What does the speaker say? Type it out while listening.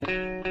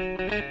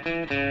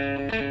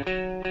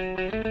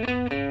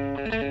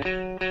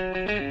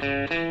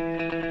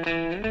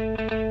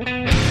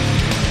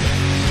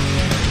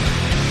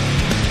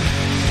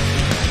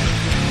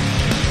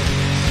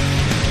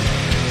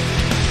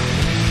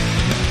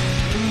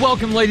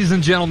Welcome, ladies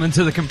and gentlemen,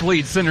 to the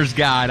Complete Sinner's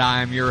Guide.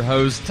 I am your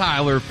host,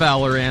 Tyler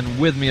Fowler, and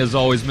with me, as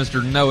always,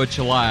 Mr. Noah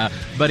Chalaya.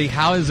 Buddy,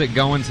 how is it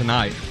going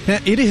tonight?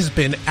 It has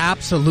been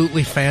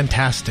absolutely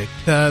fantastic.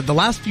 The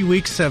last few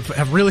weeks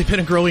have really been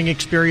a growing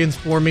experience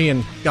for me,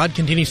 and God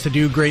continues to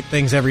do great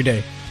things every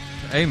day.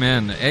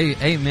 Amen.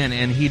 Amen.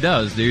 And he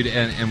does, dude.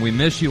 And we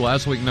missed you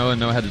last week, Noah.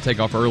 Noah had to take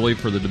off early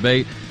for the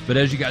debate. But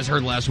as you guys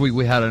heard last week,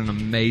 we had an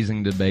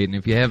amazing debate. And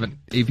if you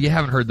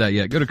haven't heard that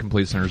yet, go to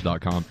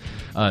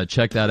CompleteSinners.com.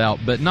 Check that out.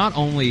 But not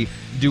only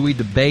do we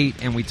debate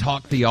and we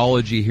talk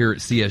theology here at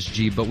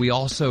CSG, but we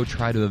also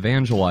try to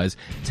evangelize,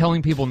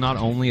 telling people not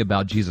only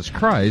about Jesus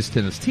Christ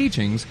and his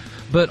teachings,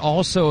 but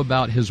also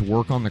about his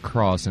work on the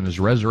cross and his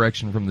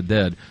resurrection from the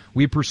dead.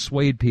 We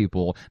persuade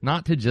people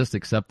not to just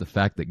accept the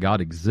fact that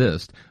God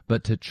exists,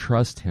 but to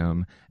trust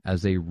him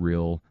as a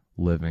real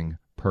living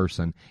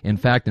person. In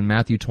fact, in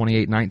Matthew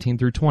 28:19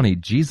 through 20,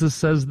 Jesus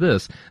says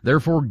this,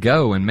 "Therefore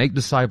go and make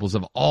disciples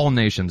of all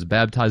nations,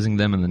 baptizing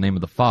them in the name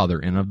of the Father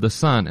and of the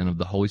Son and of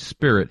the Holy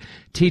Spirit,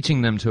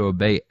 teaching them to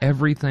obey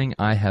everything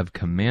I have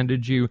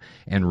commanded you,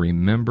 and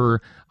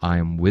remember, I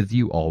am with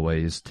you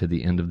always to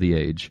the end of the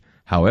age."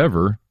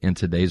 However, in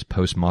today's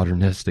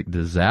postmodernistic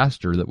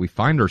disaster that we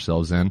find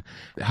ourselves in,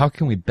 how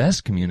can we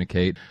best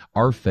communicate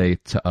our faith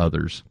to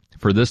others?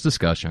 For this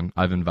discussion,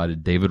 I've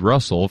invited David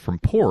Russell from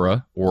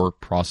PorA, or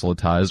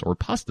Proselytize, or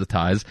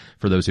Apostatize,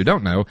 for those who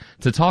don't know,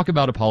 to talk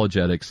about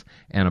apologetics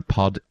and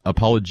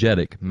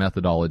apologetic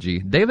methodology.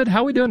 David,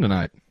 how are we doing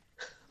tonight?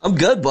 I'm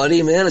good,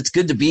 buddy, man. It's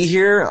good to be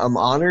here. I'm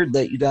honored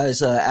that you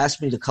guys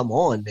asked me to come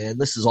on, man.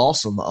 This is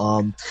awesome.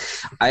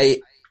 I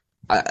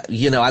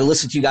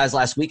listened to you guys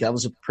last week. That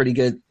was a pretty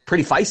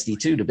feisty,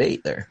 too,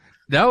 debate there.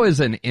 That was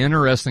an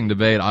interesting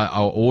debate. I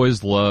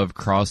always love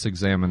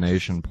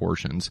cross-examination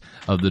portions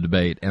of the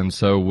debate. And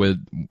so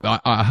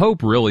I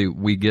hope really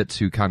we get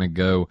to kind of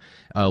go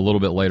a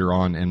little bit later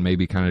on and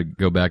maybe kind of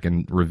go back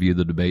and review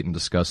the debate and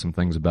discuss some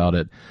things about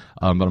it.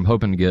 But I'm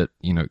hoping to get,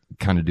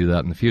 kind of do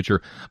that in the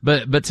future.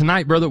 But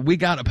tonight, brother, we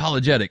got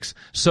apologetics.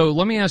 So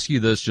let me ask you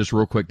this just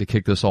real quick to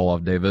kick this all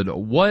off, David.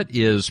 What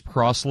is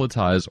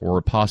proselytize or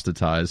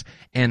apostatize,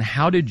 and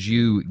how did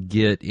you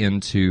get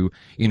into,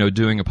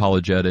 doing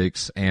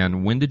apologetics,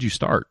 and when did you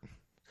start?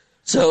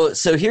 So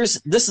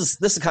this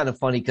is kind of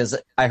funny because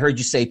I heard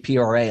you say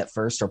PRA at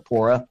first, or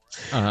PorA,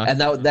 and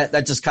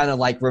that just kind of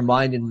like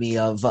reminded me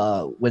of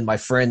when my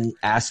friend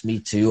asked me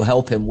to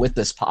help him with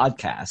this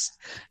podcast,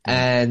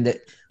 and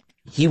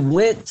he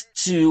went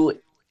to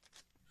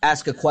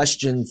ask a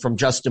question from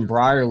Justin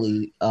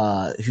Brierley,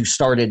 who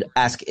started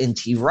Ask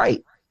N.T.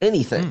 Wright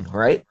Anything,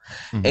 right?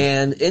 Mm-hmm.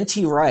 And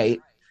N.T. Wright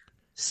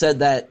said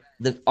that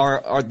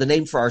the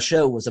name for our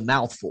show was a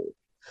mouthful.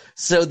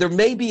 So there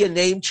may be a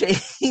name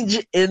change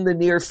in the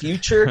near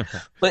future,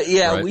 but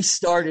yeah, right. we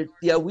started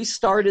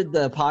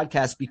the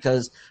podcast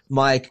because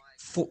my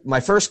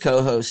first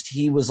co-host,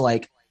 he was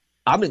like,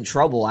 "I'm in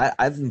trouble.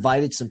 I've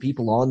invited some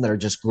people on that are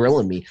just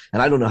grilling me,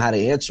 and I don't know how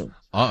to answer them."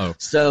 Uh-oh.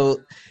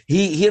 So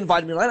he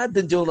invited me, and I've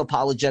been doing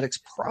apologetics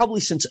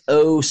probably since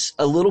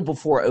a little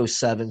before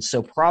 2007.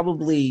 So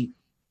probably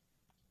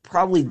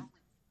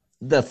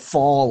the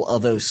fall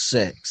of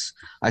 2006,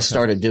 I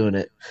started doing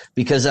it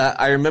because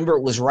I remember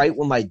it was right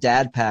when my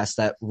dad passed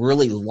that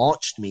really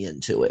launched me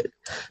into it.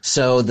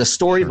 So the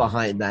story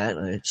behind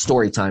that,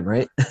 story time,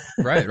 right?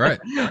 Right.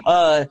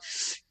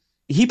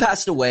 He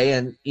passed away,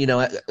 and,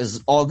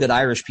 as all good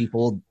Irish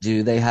people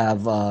do, they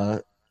have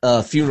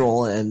a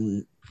funeral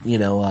and,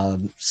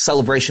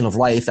 celebration of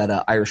life at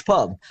an Irish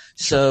pub.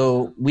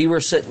 So we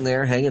were sitting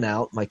there hanging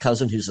out. My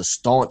cousin, who's a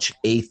staunch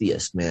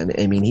atheist, man.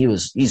 I mean,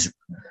 he's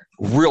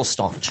real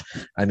staunch.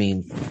 I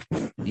mean,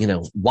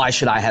 why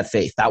should I have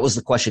faith? That was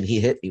the question he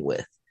hit me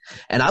with.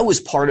 And I was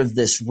part of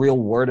this real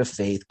word of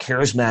faith,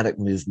 charismatic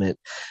movement,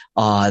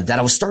 that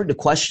I was starting to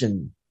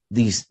question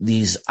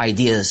these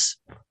ideas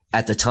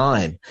at the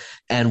time.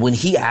 And when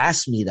he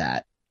asked me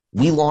that,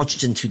 we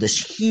launched into this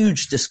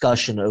huge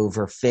discussion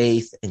over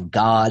faith and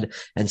God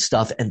and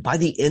stuff. And by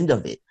the end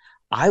of it,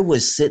 I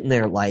was sitting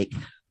there like,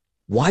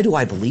 why do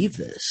I believe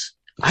this?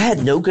 I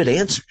had no good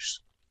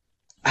answers.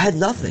 I had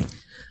nothing.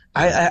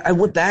 I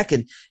went back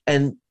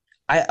and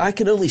I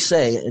can only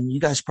say, and you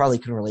guys probably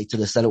can relate to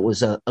this, that it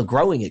was a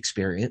growing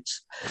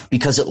experience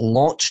because it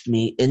launched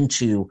me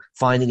into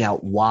finding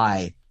out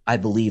why I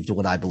believed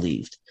what I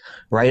believed,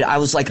 right? I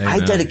was like,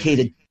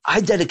 Amen. I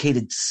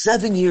dedicated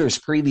 7 years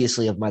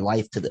previously of my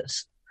life to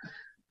this,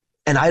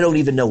 and I don't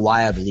even know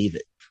why I believe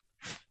it.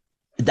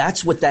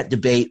 That's what that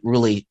debate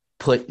really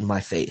put in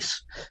my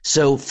face.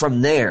 So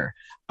from there,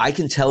 I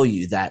can tell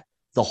you that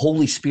the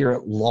Holy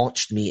Spirit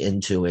launched me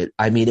into it.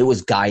 I mean, it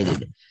was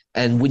guided.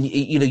 And when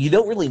you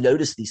don't really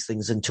notice these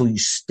things until you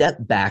step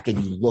back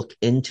and you look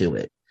into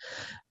it,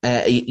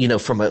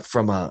 from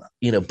a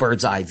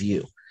bird's eye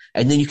view.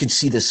 And then you can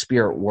see the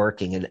Spirit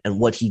working and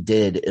what he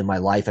did in my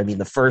life. I mean,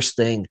 the first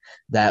thing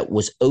that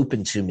was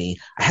open to me,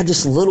 I had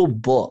this little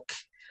book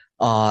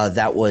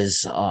that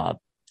was,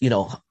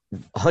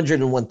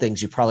 101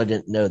 things you probably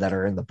didn't know that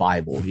are in the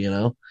Bible, you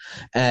know?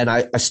 And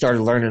I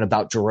started learning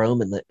about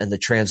Jerome and the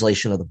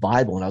translation of the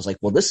Bible. And I was like,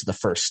 well, this is the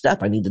first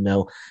step. I need to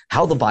know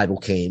how the Bible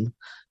came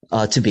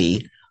to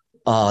be,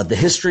 the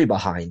history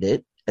behind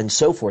it, and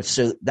so forth.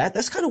 So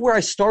that's kind of where I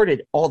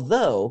started.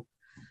 Although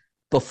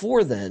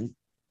before then,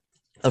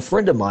 a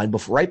friend of mine,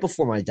 right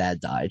before my dad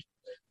died,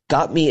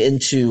 got me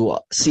into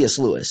C.S.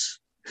 Lewis,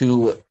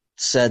 who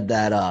said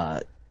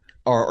that,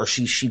 or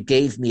she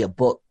gave me a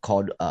book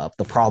called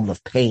The Problem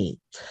of Pain.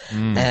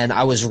 And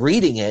I was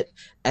reading it,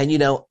 and, you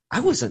know, I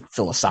wasn't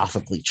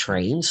philosophically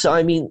trained. So,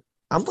 I mean,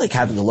 I'm like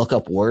having to look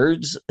up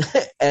words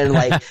and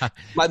like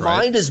my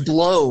mind is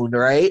blown,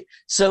 right?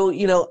 So,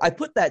 you know, I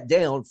put that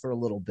down for a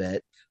little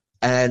bit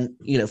and,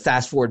 you know,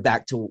 fast forward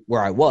back to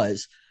where I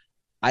was.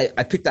 I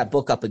picked that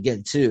book up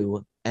again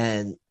too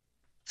and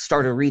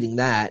started reading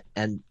that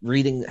and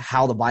reading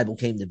how the Bible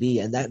came to be.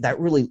 And that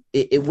really,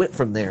 it went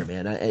from there,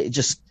 man. It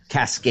just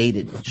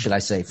cascaded, should I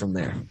say, from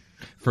there.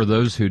 For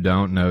those who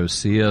don't know,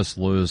 C.S.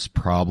 Lewis'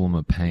 Problem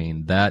of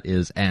Pain, that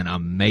is an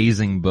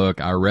amazing book.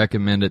 I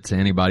recommend it to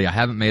anybody. I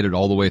haven't made it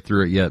all the way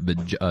through it yet,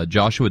 but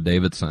Joshua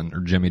Davidson,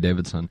 or Jimmy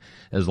Davidson,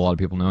 as a lot of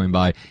people know him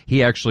by,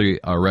 he actually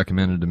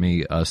recommended to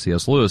me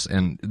C.S. Lewis.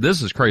 And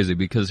this is crazy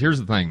because here's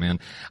the thing, man.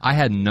 I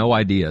had no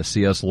idea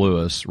C.S.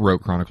 Lewis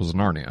wrote Chronicles of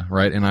Narnia,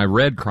 right? And I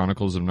read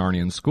Chronicles of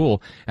Narnia in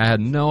school. I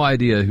had no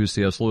idea who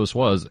C.S. Lewis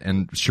was.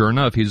 And sure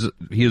enough, he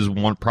is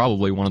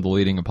probably one of the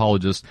leading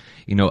apologists,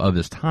 you know, of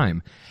his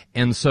time.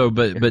 And so,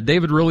 but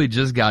David really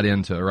just got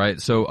into it, right?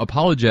 So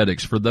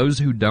apologetics, for those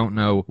who don't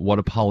know what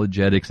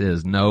apologetics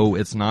is, no,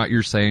 it's not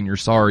you're saying you're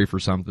sorry for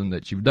something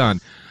that you've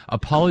done.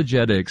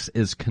 Apologetics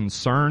is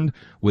concerned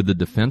with the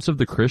defense of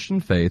the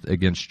Christian faith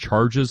against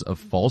charges of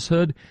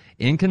falsehood,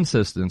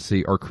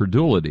 inconsistency, or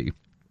credulity.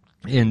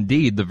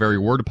 Indeed, the very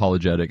word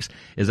apologetics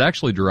is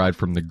actually derived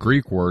from the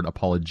Greek word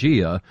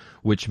apologia,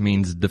 which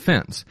means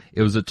defense.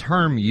 It was a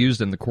term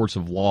used in the courts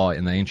of law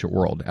in the ancient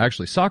world.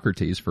 Actually,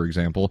 Socrates, for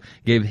example,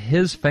 gave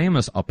his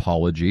famous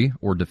apology,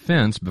 or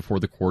defense, before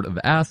the court of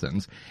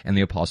Athens, and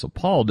the Apostle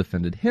Paul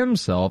defended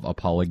himself,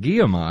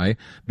 apologeomai,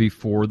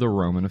 before the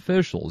Roman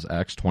officials,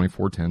 Acts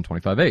 24:10,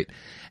 25:8.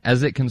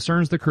 As it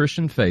concerns the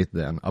Christian faith,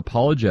 then,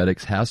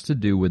 apologetics has to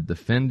do with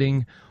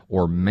defending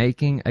or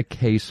making a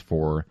case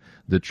for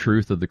the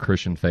truth of the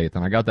Christian faith.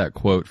 And I got that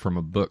quote from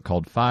a book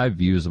called 5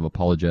 Views of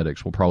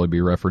Apologetics. We'll probably be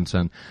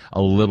referencing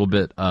a little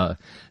bit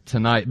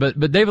tonight. But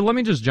David, let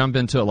me just jump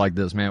into it like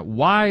this, man.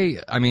 Why,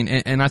 I mean,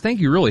 and I think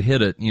you really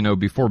hit it, you know,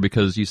 before,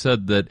 because you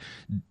said that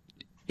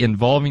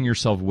involving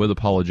yourself with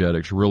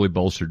apologetics really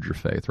bolstered your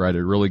faith, right?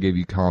 It really gave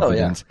you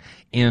confidence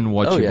in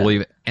what you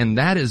believe. And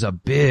that is a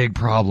big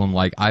problem.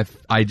 Like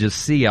I just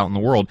see out in the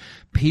world,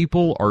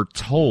 people are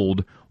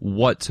told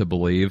what to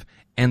believe,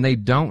 and they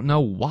don't know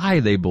why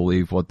they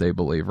believe what they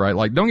believe, right?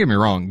 Like, don't get me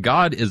wrong,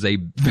 God is a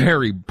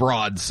very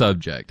broad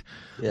subject.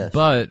 Yes.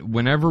 But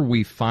whenever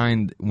we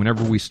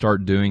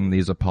start doing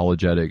these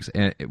apologetics,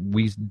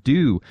 we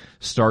do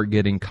start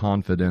getting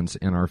confidence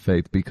in our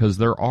faith, because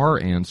there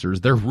are answers.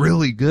 They're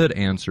really good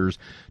answers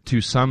to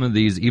some of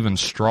these even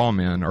straw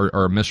men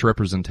or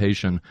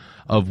misrepresentation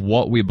of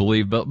what we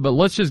believe. But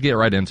let's just get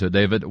right into it,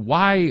 David.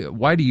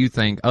 Why do you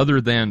think, other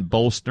than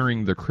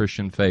bolstering the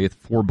Christian faith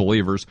for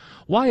believers,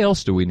 why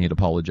else do we need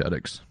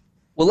apologetics?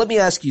 Well, let me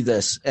ask you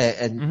this.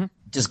 And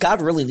does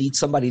God really need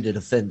somebody to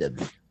defend him?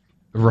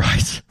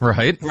 Right.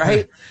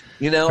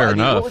 You know, Fair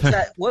enough. What was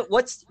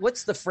that?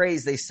 What's the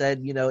phrase they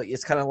said? You know,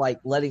 it's kind of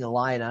like letting a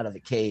lion out of a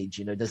cage.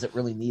 You know, does it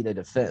really need a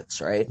defense?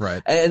 Right.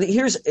 And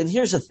here's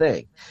the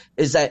thing,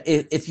 is that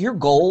if your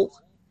goal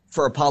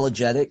for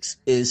apologetics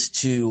is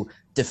to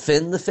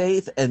defend the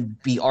faith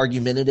and be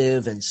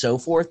argumentative and so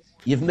forth,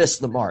 you've missed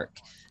the mark.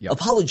 Yep.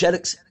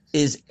 Apologetics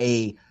is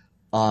a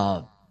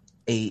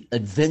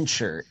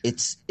adventure.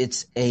 It's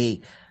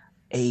a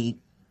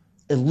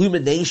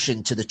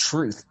illumination to the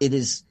truth. It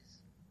is,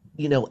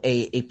 you know,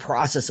 a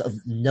process of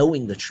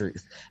knowing the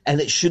truth,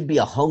 and it should be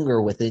a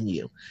hunger within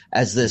you,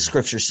 as the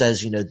scripture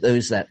says, you know,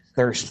 those that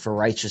thirst for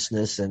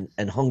righteousness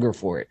and hunger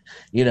for it.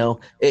 You know,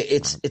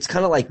 it's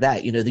kind of like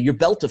that. You know, your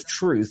belt of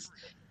truth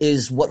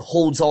is what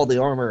holds all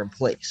the armor in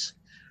place.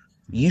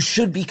 You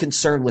should be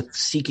concerned with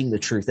seeking the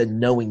truth and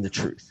knowing the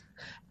truth.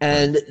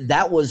 And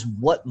that was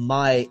what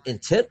my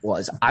intent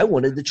was. I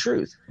wanted the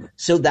truth.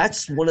 So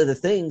that's one of the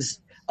things,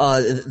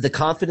 the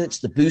confidence,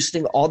 the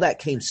boosting, all that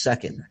came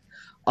second.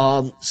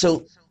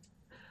 So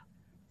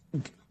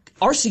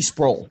R.C.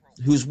 Sproul,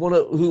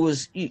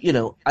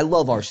 I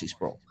love R.C.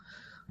 Sproul.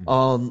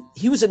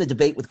 He was in a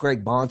debate with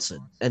Greg Bahnsen,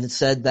 and it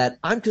said that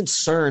I'm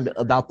concerned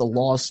about the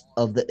loss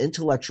of the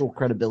intellectual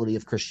credibility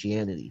of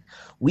Christianity.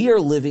 We are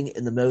living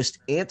in the most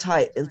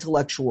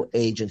anti-intellectual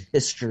age in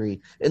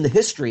the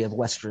history of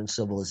Western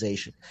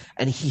civilization.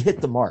 And he hit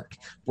the mark,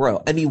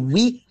 bro. I mean,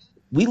 we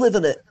live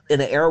in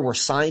an era where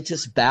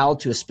scientists bow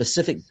to a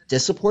specific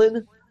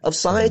discipline of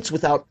science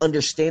without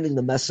understanding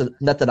the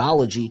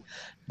methodology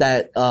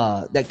that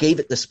gave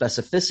it the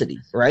specificity,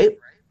 right?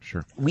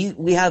 Sure.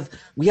 We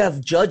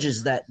have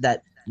judges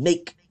that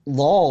make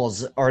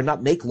laws, or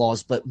not make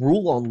laws, but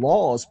rule on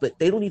laws, but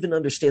they don't even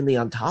understand the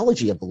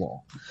ontology of the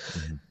law.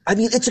 Mm-hmm. I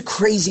mean, it's a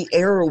crazy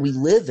era we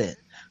live in.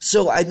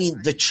 So, I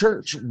mean, the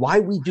church, why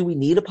do we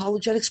need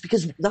apologetics?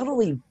 Because not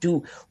only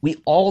do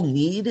we all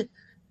need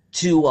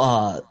to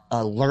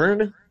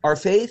learn our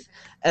faith,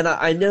 and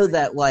I know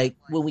that, like,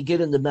 when we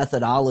get into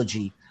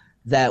methodology,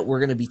 that we're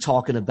going to be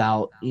talking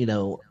about, you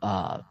know,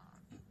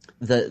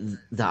 the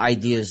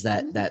ideas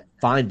that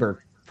Feinberg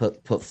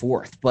put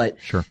forth. But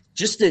sure.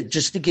 just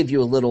to give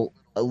you a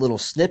little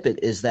snippet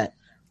is that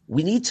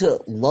we need to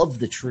love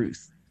the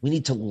truth, we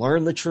need to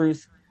learn the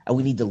truth, and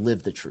we need to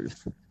live the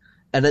truth.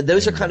 And then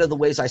those are kind of the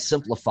ways I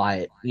simplify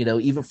it, you know,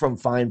 even from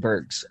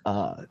Feinberg's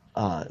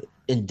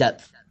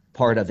in-depth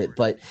part of it.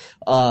 But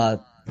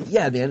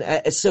yeah,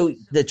 man. So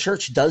the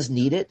church does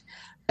need it.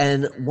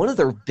 And one of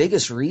the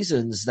biggest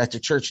reasons that the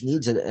church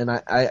needs it, and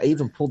I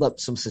even pulled up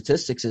some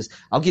statistics, is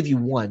I'll give you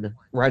one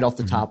right off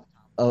the top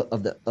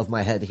of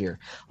my head here.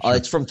 Sure.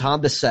 It's from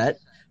Tom Bissett.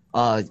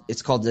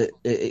 It's called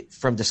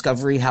from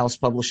Discovery House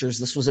Publishers.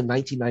 This was in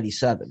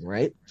 1997,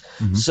 right?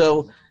 Mm-hmm.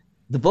 So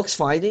the book's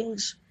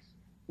findings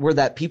were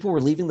that people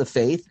were leaving the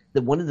faith.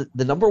 That one of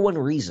the number one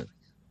reason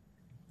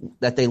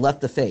that they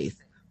left the faith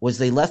was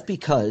they left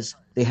because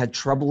they had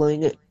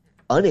troubling,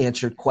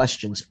 unanswered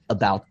questions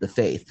about the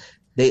faith.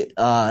 They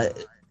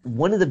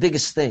one of the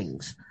biggest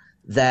things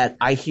that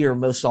I hear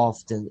most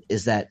often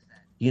is that,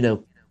 you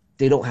know,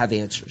 they don't have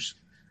answers.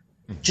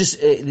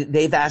 Just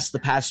they've asked the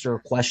pastor a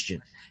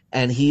question,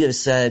 and he has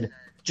said,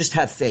 "Just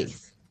have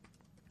faith."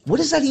 What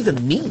does that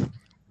even mean?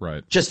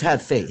 Right. Just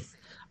have faith.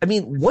 I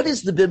mean, what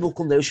is the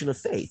biblical notion of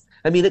faith?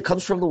 I mean, it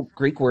comes from the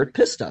Greek word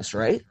pistos,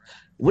 right?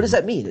 What does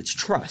that mean? It's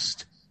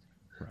trust.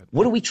 Right.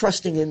 What are we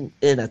trusting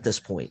in at this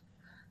point?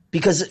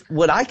 Because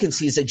what I can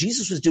see is that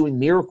Jesus was doing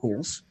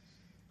miracles,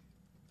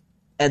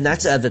 and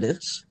that's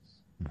evidence.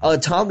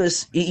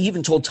 Thomas, he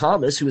even told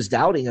Thomas, who was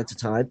doubting at the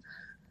time,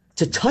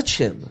 to touch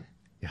him,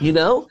 you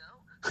know?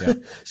 Yeah.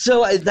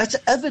 So that's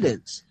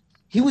evidence.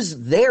 He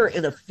was there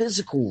in a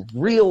physical,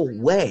 real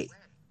way,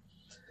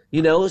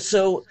 you know?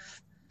 So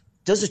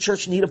does the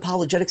church need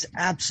apologetics?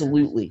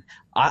 Absolutely.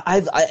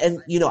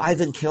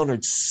 I've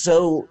encountered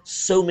so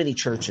many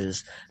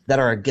churches that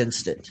are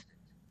against it,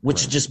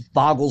 which just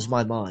boggles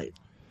my mind.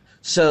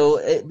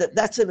 So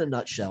that's in a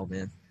nutshell,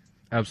 man.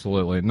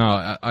 Absolutely.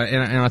 No,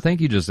 I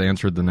think you just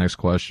answered the next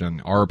question.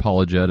 Are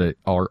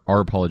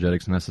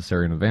apologetics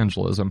necessary in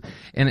evangelism?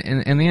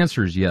 And the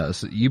answer is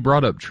yes. You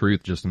brought up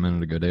truth just a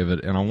minute ago,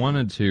 David, and I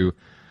want to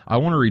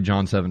read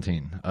John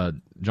 17.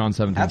 John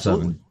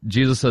 17:7.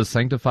 Jesus says,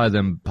 "Sanctify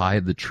them by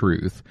the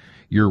truth.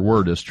 Your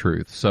word is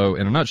truth." So,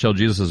 in a nutshell,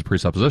 Jesus is a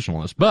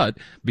presuppositionalist. But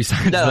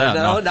besides that,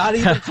 no, not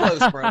even close,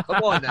 bro.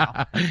 Come on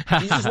now.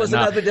 Jesus was an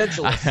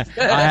evidentialist.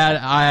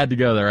 I had to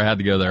go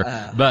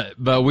there.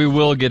 But we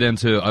will get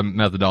into a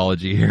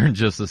methodology here in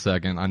just a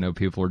second. I know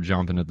people are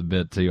jumping at the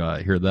bit to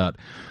hear that.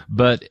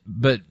 But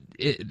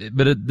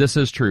this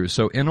is true.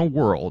 So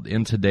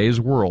in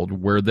today's world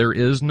where there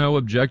is no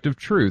objective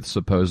truth,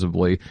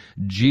 supposedly,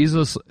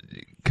 Jesus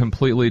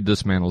completely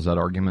dismantles that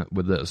argument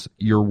with this.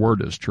 Your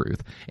word is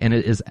truth. And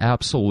it is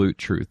absolute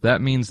truth. That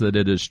means that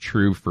it is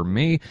true for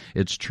me.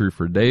 It's true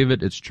for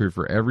David. It's true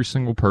for every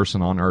single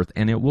person on earth.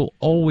 And it will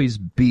always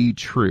be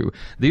true.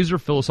 These are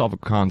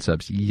philosophical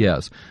concepts,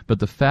 yes. But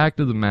the fact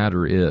of the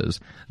matter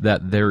is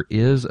that there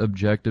is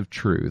objective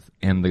truth.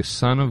 And the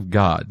Son of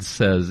God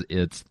says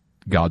it's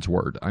God's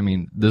word. I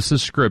mean, this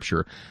is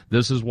Scripture.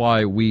 This is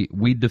why we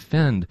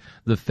defend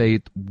the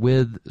faith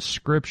with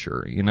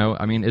Scripture. You know,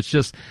 I mean, it's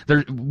just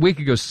we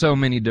could go so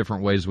many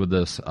different ways with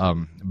this.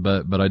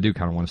 But I do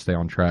kind of want to stay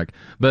on track.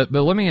 But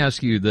let me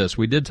ask you this: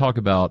 we did talk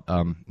about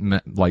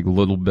like a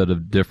little bit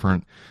of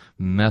different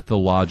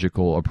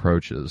methodological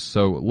approaches.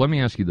 So let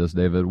me ask you this,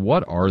 David: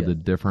 what are the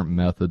different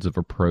methods of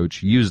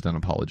approach used in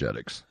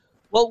apologetics?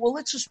 Well,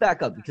 let's just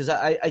back up, because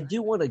I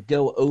do want to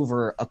go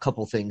over a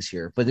couple things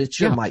here, but it's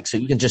your mic, so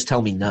you can just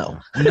tell me no.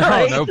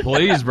 No,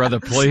 please, brother,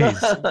 please.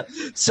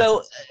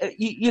 So,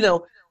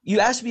 you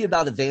asked me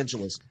about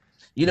evangelism.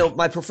 You know,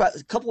 a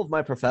couple of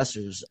my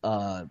professors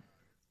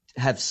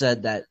have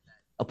said that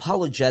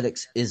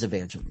apologetics is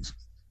evangelism.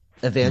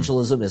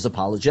 Evangelism is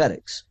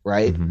apologetics,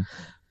 right? Mm-hmm.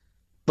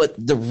 But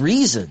the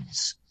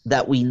reasons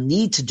that we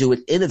need to do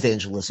it in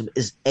evangelism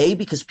is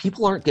because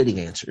people aren't getting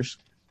answers.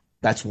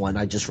 That's one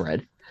I just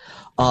read.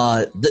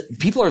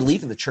 People are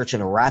leaving the church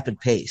in a rapid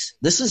pace.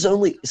 This is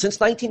only since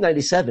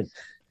 1997.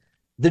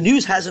 The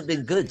news hasn't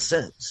been good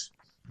since.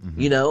 Mm-hmm.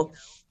 You know,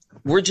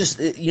 we're just,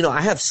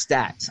 I have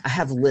stats. I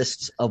have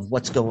lists of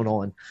what's going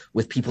on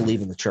with people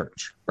leaving the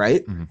church,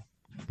 right?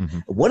 Mm-hmm.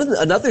 Mm-hmm.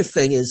 Another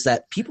thing is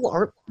that people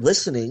aren't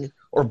listening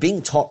or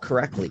being taught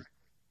correctly.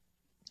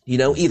 You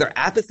know, either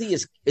apathy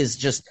is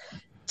just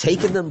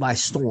taking them by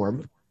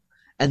storm,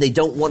 and they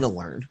don't want to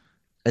learn.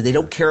 And they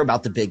don't care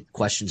about the big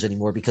questions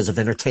anymore because of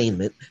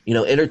entertainment. You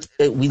know,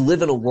 we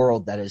live in a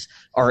world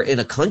in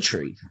a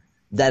country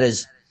that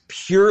is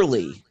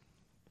purely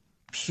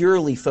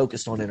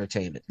focused on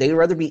entertainment. They'd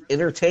rather be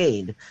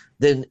entertained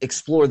than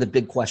explore the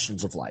big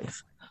questions of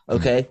life.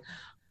 Okay?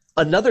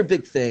 another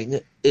big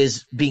thing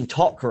is being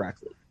taught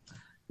correctly.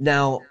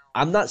 Now,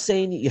 I'm not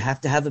saying you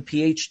have to have a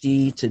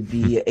PhD to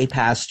be a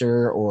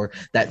pastor, or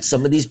that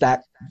some of these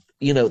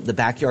the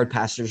backyard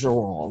pastors are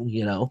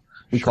wrong.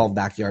 We call them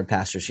backyard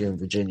pastors here in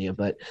Virginia,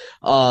 but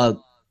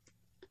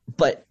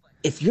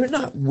if you're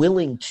not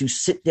willing to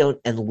sit down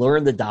and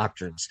learn the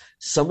doctrines,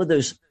 some of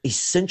those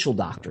essential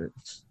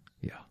doctrines,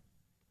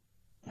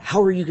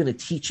 how are you going to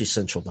teach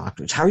essential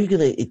doctrines? How are you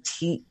going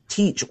to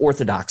teach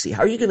orthodoxy?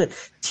 How are you going to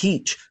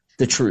teach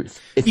the truth?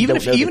 Even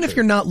if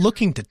you're not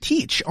looking to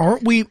teach,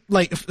 aren't we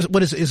like,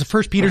 what is it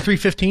 1 Peter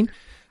 3:15?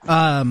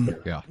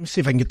 Let me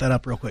see if I can get that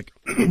up real quick.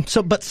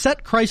 But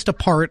set Christ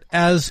apart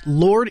as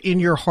Lord in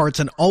your hearts,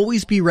 and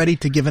always be ready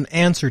to give an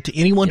answer to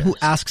anyone who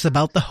asks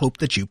about the hope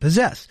that you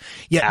possess.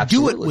 Yet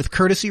do it with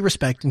courtesy,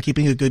 respect, and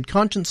keeping a good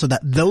conscience, so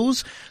that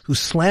those who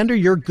slander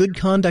your good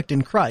conduct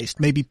in Christ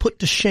may be put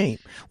to shame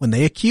when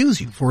they accuse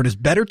you. For it is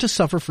better to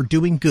suffer for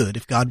doing good,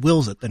 if God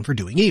wills it, than for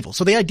doing evil.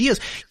 So the idea is,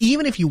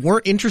 even if you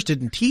weren't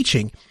interested in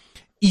teaching,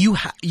 you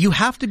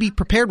have to be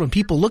prepared when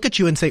people look at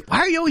you and say, why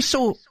are you always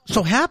so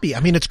happy?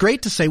 I mean, it's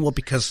great to say, well,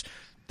 because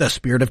the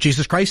Spirit of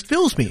Jesus Christ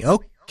fills me.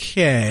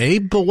 Okay,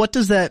 but what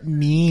does that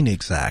mean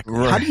exactly?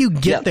 Right. How do you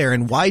get there,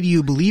 and why do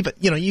you believe it?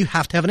 You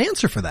have to have an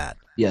answer for that.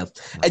 Yeah.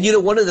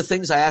 And one of the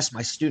things I ask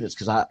my students,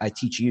 because I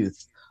teach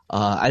youth,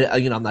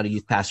 I'm not a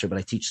youth pastor, but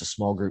I teach a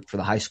small group for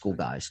the high school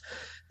guys.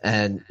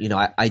 And,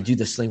 I do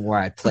this thing where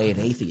I play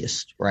an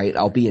atheist, right?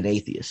 I'll be an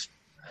atheist.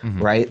 Mm-hmm.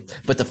 Right.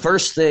 But the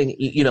first thing,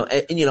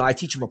 I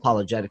teach them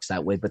apologetics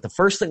that way. But the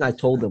first thing I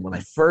told them when I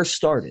first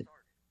started,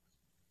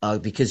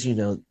 because,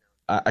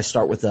 I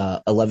start with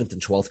 11th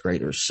and 12th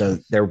graders. So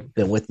they've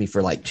been with me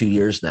for like 2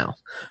 years now.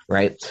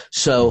 Right.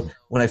 So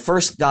when I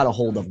first got a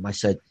hold of them, I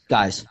said,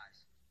 guys,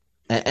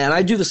 and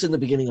I do this in the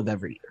beginning of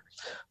every year,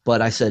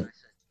 but I said,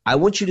 I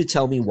want you to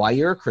tell me why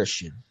you're a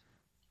Christian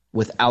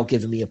without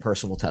giving me a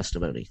personal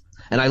testimony.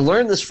 And I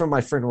learned this from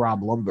my friend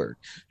Rob Lumberg,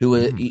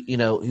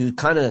 who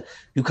kind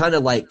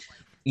of like,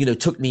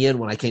 took me in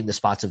when I came to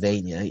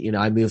Spotsylvania.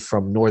 I moved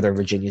from Northern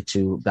Virginia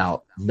to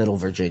about Middle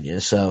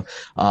Virginia. So,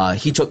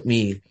 he took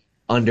me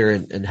under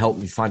and helped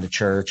me find a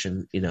church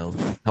and,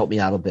 helped me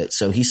out a bit.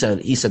 So he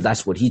said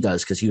that's what he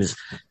does, because he was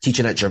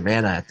teaching at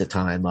Germana at the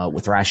time,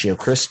 with Ratio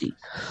Christi.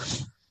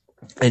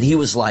 And he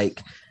was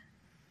like,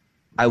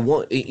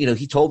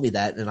 he told me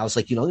that, and I was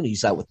like, I'm going to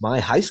use that with my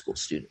high school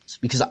students,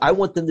 because I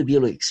want them to be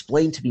able to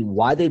explain to me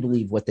why they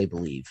believe what they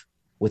believe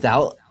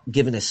without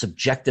giving a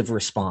subjective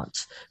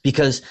response,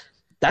 because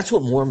that's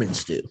what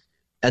Mormons do,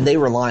 and they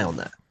rely on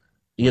that,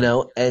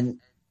 and,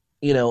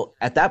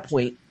 at that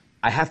point,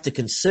 I have to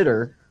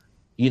consider,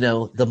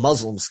 the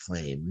Muslims'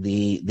 claim,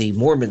 the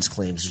Mormons'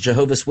 claims, the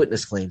Jehovah's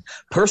Witness claim.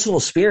 Personal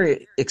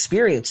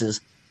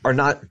experiences are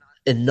not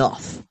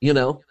enough,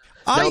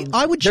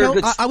 I would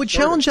challenge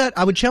that.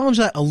 I would challenge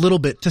that a little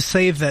bit to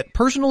say that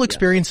personal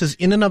experiences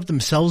in and of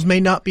themselves may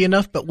not be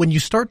enough, but when you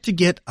start to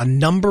get a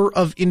number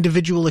of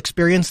individual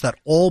experience that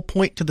all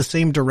point to the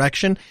same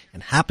direction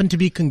and happen to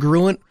be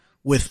congruent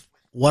with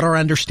what our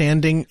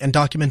understanding and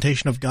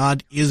documentation of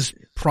God is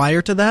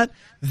prior to that,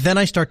 then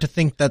I start to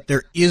think that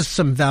there is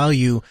some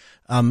value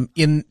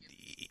in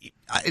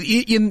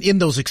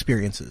those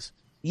experiences.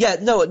 Yeah,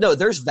 no,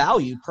 there's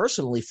value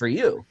personally for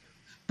you,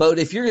 but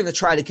if you're going to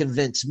try to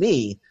convince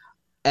me,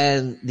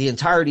 and the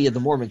entirety of the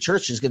Mormon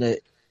Church is going to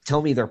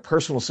tell me their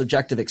personal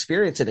subjective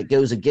experience, and it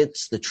goes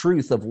against the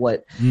truth of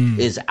what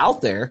is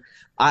out there,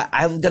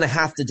 I'm going to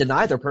have to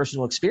deny their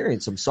personal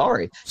experience. I'm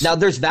sorry. Now,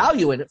 there's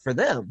value in it for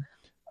them.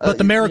 But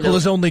the miracle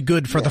is only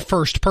good for the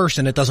first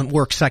person. It doesn't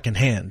work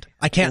secondhand.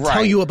 I can't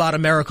tell you about a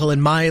miracle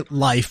in my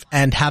life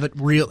and have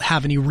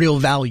any real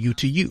value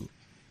to you.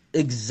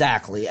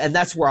 Exactly. And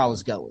that's where I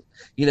was going.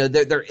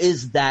 There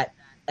is that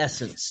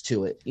essence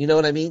to it. You know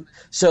what I mean?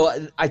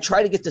 So I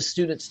try to get the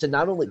students to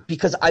not only,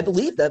 because I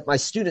believe that my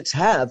students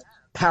have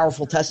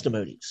powerful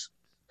testimonies,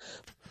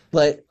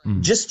 but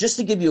just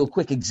to give you a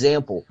quick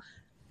example,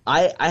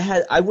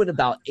 I went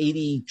about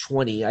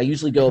 80-20. I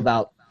usually go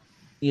about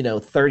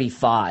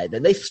 35,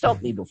 and they've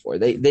stumped me before.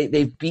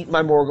 They've beat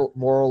my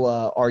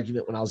moral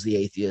argument when I was the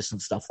atheist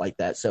and stuff like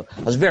that. So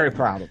I was very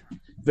proud of them.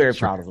 Very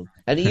proud of them.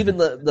 And even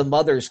the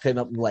mothers came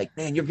up and were like,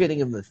 man, you're getting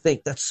them to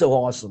think. That's so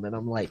awesome. And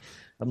I'm like,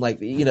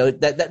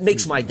 that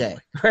makes my day.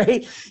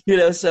 Right.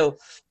 So,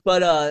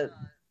 but, I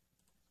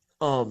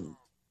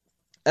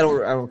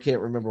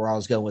can't remember where I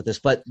was going with this,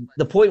 but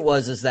the point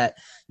is that,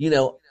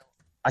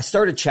 I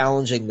started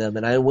challenging them,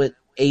 and I went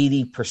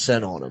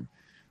 80% on them.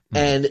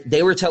 And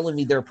they were telling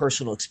me their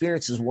personal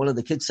experiences. One of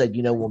the kids said,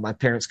 well, my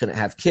parents couldn't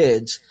have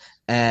kids,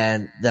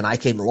 and then I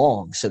came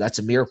along. So that's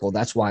a miracle.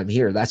 That's why I'm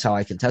here. That's how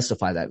I can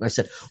testify that. And I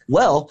said,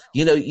 well,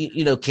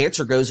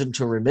 cancer goes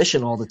into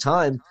remission all the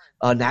time,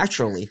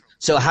 naturally.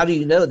 So how do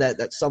you know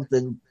that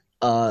something,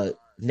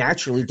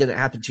 naturally didn't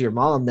happen to your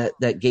mom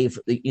that gave,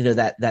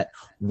 that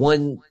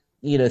one,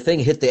 thing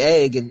hit the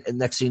egg, and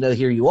next thing you know,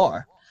 here you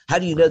are. How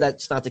do you know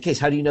that's not the case?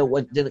 How do you know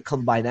what didn't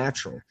come by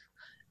natural?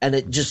 And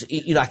it just,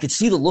 I could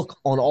see the look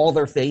on all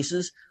their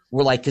faces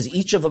were like, because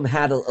each of them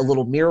had a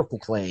little miracle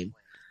claim,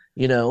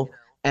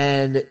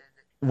 and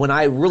when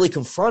I really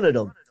confronted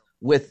them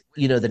with,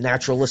 the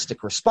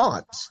naturalistic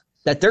response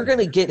that they're going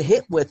to get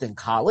hit with in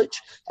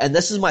college. And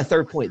this is my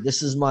third point.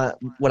 This is what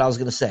I was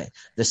going to say.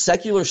 The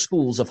secular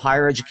schools of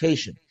higher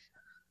education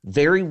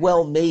very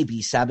well may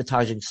be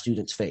sabotaging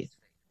students' faith.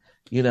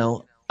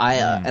 And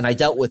I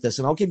dealt with this,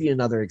 and I'll give you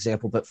another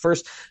example. But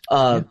first,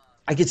 I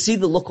could see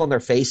the look on their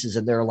faces,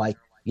 and they're like,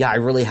 yeah, I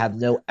really have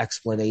no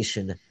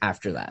explanation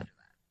after that.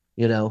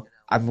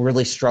 I'm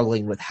really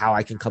struggling with how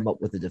I can come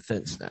up with a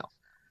defense now.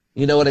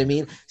 You know what I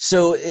mean?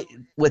 So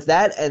with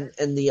that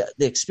and the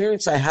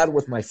experience I had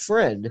with my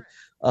friend,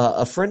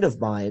 a friend of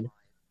mine,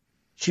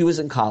 she was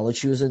in college.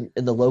 She was in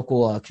the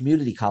local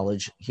community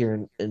college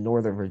here in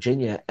Northern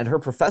Virginia, and her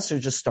professor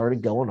just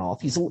started going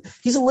off. He's a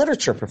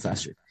literature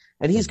professor,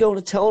 and he's going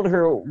to telling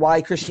her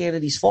why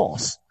Christianity's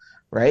false,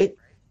 right?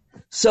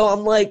 So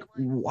I'm like,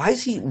 why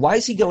is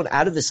he going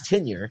out of his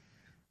tenure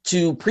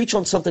to preach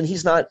on something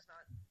he's not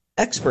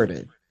expert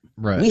in?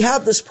 Right. We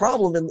have this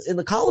problem in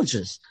the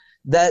colleges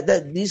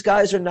that these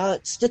guys are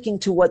not sticking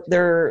to what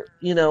they're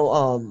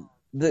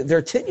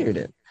they're tenured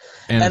in,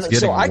 and it's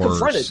so I worse.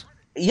 confronted.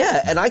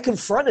 Yeah, and I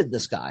confronted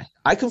this guy.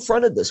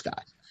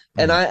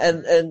 And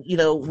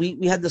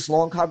we had this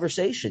long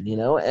conversation,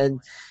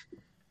 and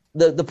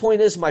the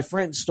point is my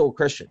friend still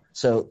Christian,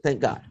 so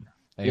thank God.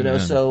 Amen.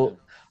 So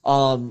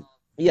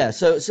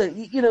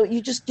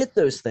you just get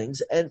those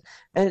things, and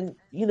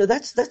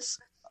that's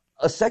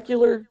a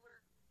secular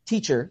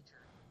teacher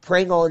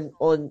preying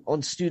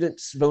on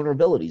students'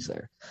 vulnerabilities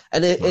there.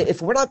 And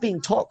if we're not being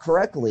taught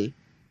correctly,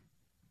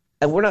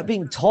 and we're not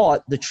being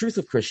taught the truth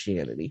of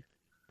Christianity,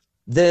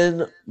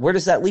 then where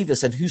does that leave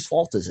us, and whose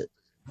fault is it?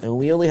 And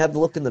we only have to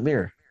look in the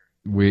mirror.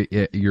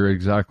 You're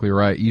exactly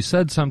right. You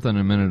said something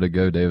a minute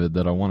ago, David,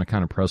 that I want to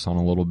kind of press on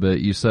a little bit.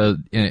 You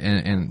said,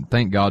 and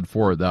thank God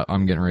for it, that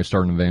I'm getting ready to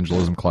start an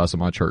evangelism class at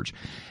my church,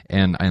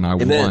 and I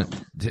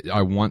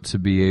want to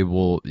be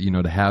able,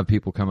 to have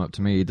people come up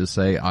to me to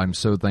say, I'm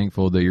so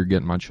thankful that you're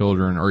getting my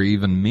children, or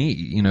even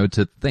me,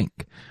 to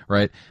think.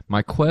 Right.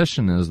 My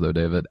question is though,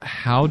 David,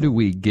 how do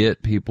we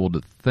get people to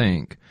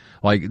think?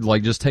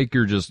 Like just take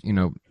your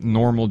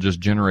normal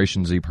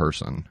Generation Z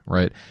person,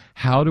 right?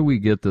 How do we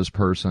get this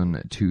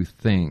person to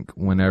think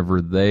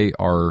whenever they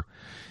are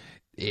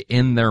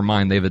in their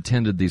mind, they've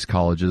attended these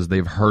colleges,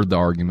 they've heard the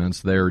arguments,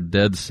 they're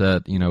dead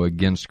set,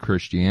 against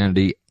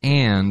Christianity,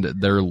 and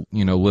they're,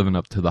 living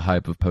up to the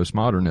hype of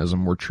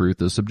postmodernism where truth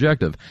is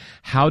subjective.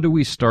 How do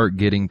we start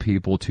getting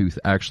people to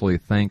actually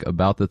think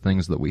about the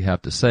things that we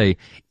have to say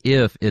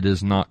if it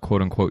is not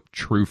quote unquote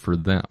true for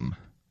them?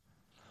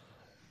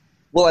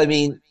 Well, I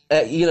mean,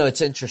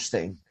 it's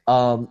interesting.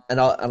 And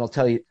I'll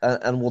tell you,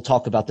 and we'll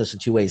talk about this in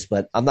two ways,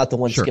 but I'm not the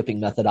one skipping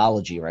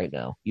methodology right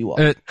now. You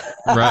are.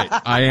 Right.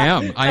 I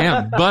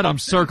am, but I'm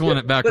circling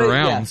it back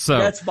around. Yeah, so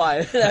that's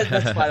fine.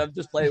 That's fine. I'm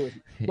just playing with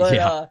you.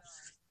 But,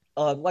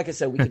 like I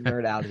said, we can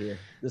nerd out here.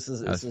 This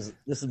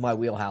is my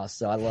wheelhouse.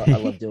 So I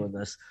love doing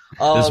this.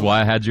 This is why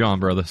I had you on,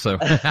 brother. So,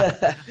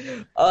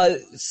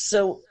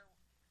 so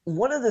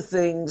one of the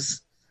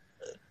things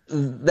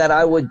that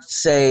I would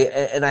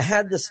say, and I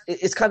had this,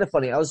 it's kind of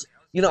funny. I'm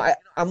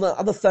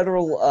a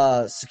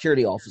federal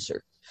security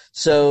officer.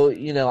 So,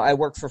 I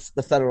work for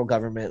the federal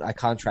government. I'm a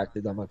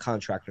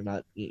contractor,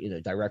 not,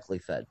 directly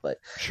fed, but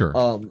sure.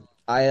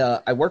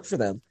 I work for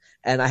them,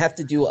 and I have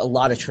to do a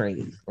lot of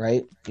training,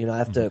 right? I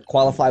have to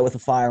qualify with a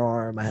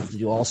firearm. I have to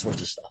do all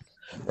sorts of stuff,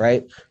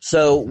 right?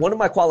 So one of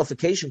my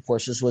qualification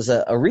courses was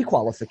a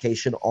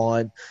requalification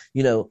on,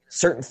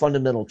 certain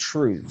fundamental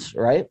truths,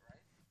 right?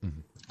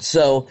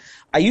 So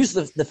I use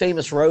the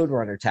famous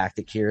roadrunner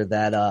tactic here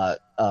that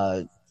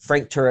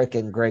Frank Turek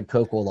and Greg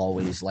Koch will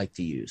always like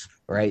to use,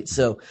 right?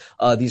 So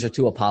these are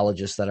two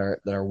apologists that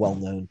are well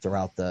known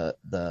throughout the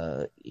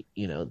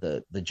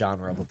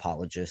genre of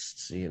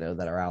apologists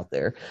that are out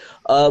there.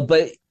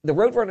 But the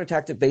roadrunner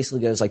tactic basically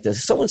goes like this: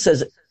 if someone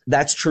says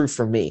that's true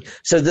for me,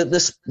 so that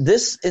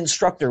this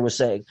instructor was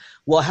saying,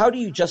 well, how do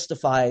you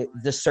justify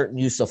this certain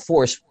use of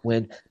force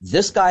when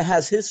this guy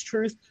has his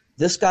truth?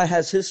 This guy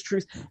has his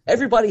truth.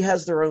 Everybody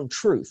has their own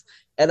truth.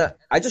 And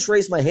I just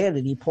raised my hand,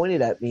 and he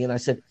pointed at me, and I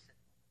said,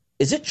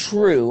 is it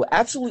true,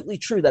 absolutely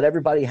true, that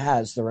everybody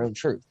has their own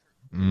truth?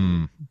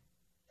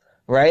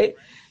 Right?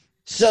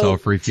 So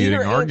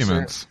self-refuting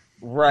arguments.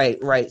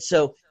 Right.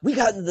 So we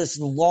got into this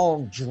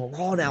long,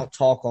 drawn-out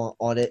talk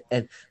on it,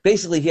 and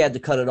basically he had to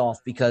cut it off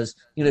because,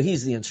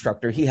 he's the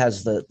instructor. He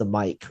has the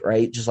mic,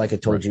 right, just like I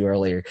told you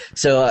earlier.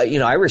 So,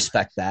 I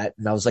respect that,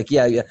 and I was like,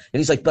 yeah. And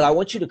he's like, but I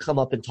want you to come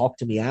up and talk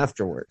to me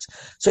afterwards.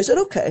 So I said,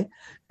 okay.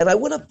 And I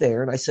went up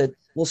there, and I said,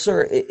 well,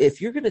 sir,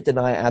 if you're going to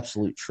deny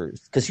absolute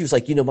truth, because he was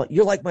like,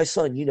 you're like my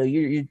son, you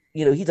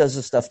he does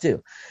this stuff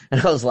too. And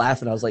I was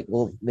laughing. I was like,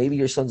 well, maybe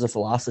your son's a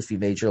philosophy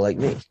major like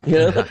me.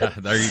 There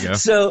you go.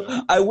 So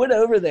I went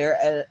over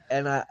there,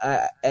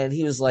 and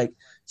he was like,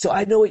 so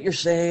I know what you're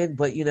saying,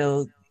 but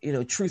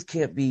truth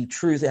can't be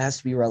truth. It has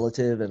to be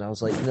relative. And I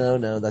was like,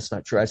 no, that's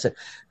not true. I said,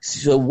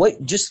 so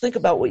just think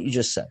about what you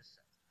just said.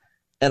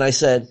 And I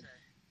said,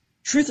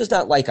 truth is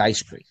not like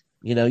ice cream.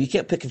 You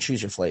can't pick and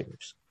choose your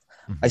flavors.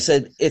 I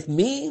said, if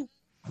me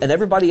and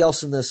everybody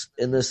else in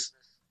this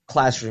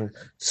classroom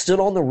stood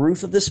on the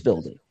roof of this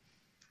building,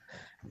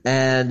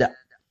 and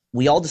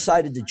we all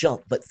decided to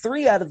jump. But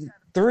three out of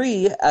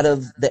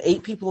the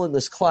 8 people in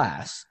this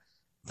class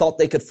thought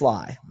they could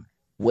fly.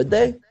 Would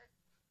they?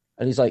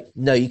 And he's like,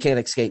 no, you can't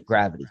escape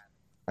gravity.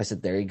 I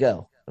said, there you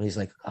go. And he's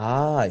like,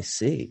 I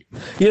see.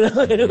 You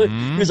know,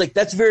 he was like,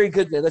 that's very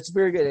good, man. That's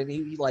very good. And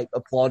he like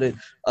applauded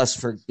us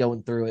for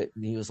going through it.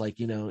 And he was like,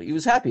 you know, he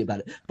was happy about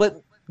it.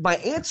 But my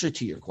answer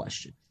to your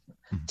question,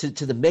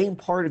 to the main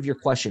part of your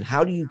question,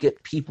 how do you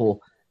get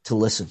people to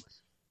listen?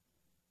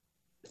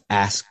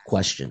 Ask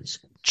questions.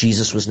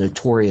 Jesus was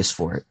notorious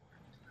for it.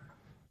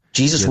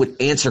 Jesus would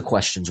answer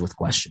questions with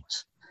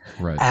questions.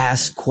 Right.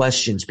 Ask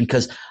questions,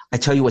 because I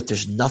tell you what,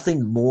 there's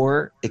nothing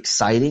more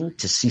exciting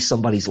to see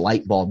somebody's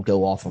light bulb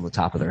go off on the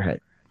top of their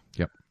head.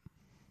 Yep.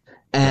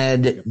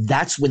 And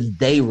that's when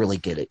they really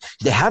get it.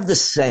 They have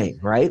this saying,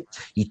 right?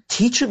 You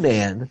teach a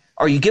man,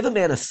 or you give a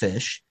man a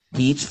fish,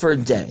 he eats for a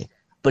day.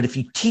 But if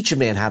you teach a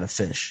man how to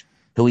fish,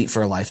 he'll eat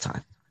for a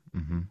lifetime.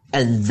 Mm-hmm.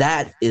 And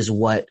that is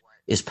what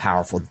is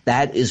powerful.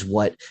 That is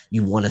what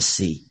you want to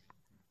see.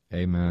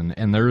 Amen.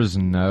 And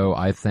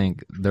I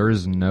think there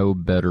is no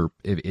better,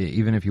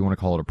 even if you want to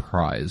call it a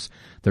prize,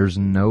 there's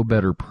no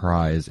better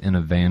prize in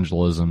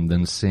evangelism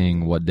than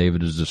seeing what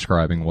David is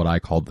describing, what I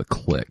call the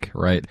click,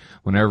 right?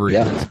 Whenever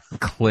it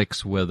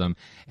clicks with them,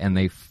 and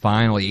they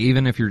finally,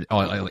 even if you're,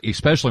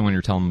 especially when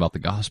you're telling them about the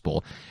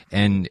gospel,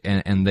 and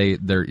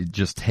they're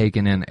just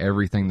taking in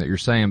everything that you're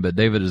saying. But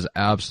David is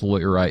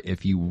absolutely right.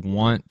 If you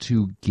want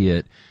to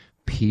get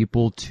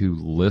people to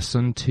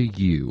listen to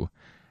you,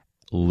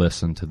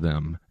 listen to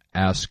them.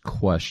 Ask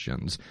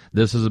questions.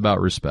 This is about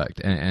respect.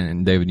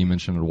 And David, you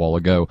mentioned it a while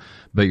ago,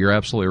 but you're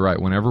absolutely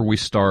right. Whenever we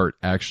start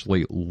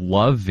actually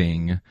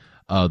loving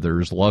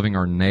others, loving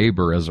our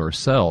neighbor as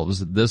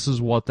ourselves, this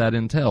is what that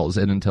entails.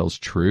 It entails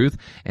truth,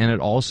 and it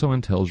also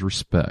entails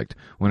respect.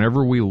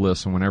 Whenever we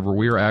listen, whenever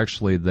we are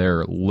actually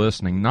there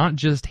listening, not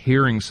just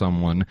hearing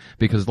someone,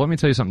 because let me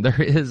tell you something,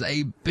 there is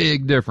a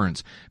big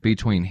difference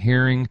between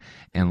hearing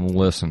and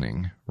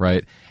listening,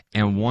 right?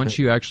 And once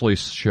you actually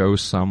show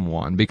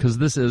someone, because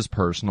this is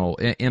personal,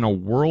 in a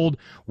world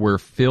where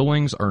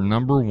feelings are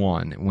number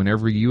one,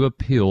 whenever you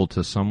appeal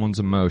to someone's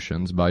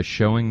emotions by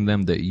showing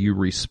them that you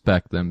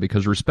respect them,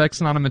 because respect's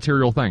not a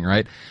material thing,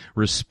 right?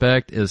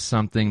 Respect is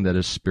something that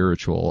is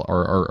spiritual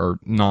or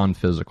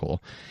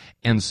non-physical.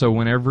 And so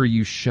whenever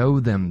you show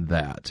them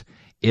that,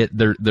 it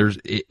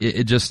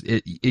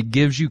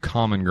gives you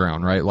common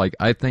ground, right? Like,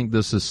 I think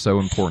this is so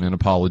important in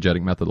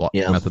apologetic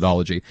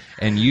methodology.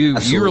 And you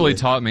really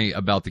taught me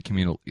about the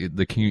cumulative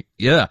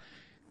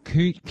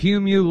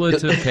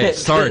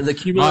case. Sorry, the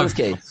cumulative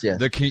case. Yeah,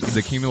 the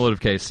cumulative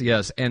case.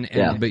 Yes,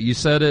 but you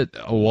said it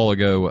a while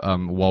ago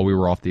while we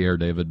were off the air,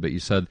 David. But you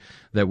said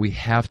that we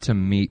have to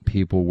meet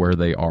people where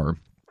they are.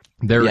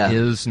 There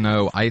is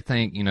no, I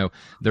think,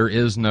 there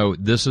is no,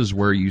 this is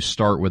where you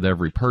start with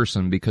every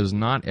person, because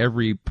not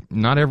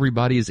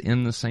everybody is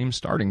in the same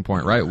starting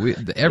point, right?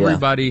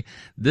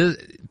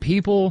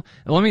 People,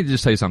 let me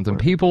just say something.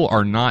 People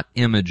are not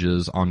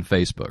images on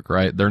Facebook,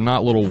 right? They're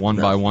not little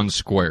one-by-one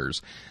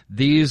squares.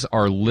 These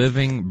are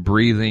living,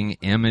 breathing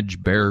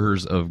image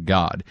bearers of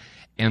God.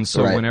 And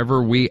so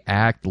whenever we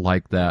act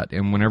like that,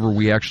 and whenever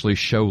we actually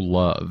show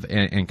love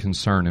and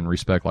concern and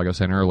respect, like I was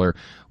saying earlier,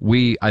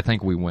 I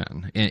think we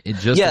win. In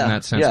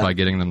that sense, by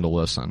getting them to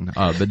listen.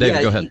 But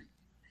David, go ahead.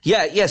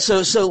 Yeah.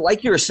 So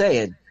like you were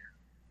saying,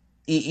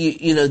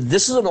 you know,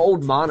 this is an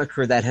old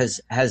moniker that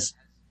has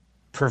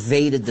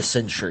pervaded the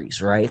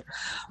centuries, right?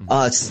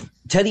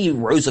 Teddy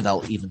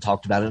Roosevelt even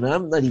talked about it, and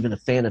I'm not even a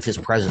fan of his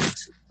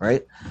presidency,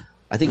 right?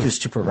 I think he was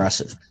too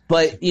progressive.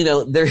 But,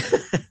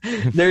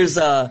 there's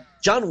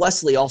John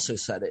Wesley also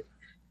said it,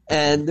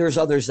 and there's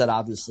others that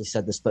obviously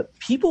said this, but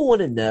people want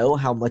to know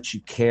how much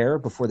you care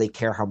before they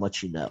care how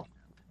much you know,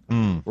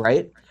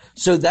 right?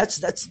 So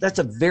that's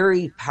a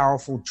very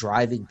powerful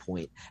driving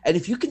point. And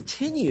if you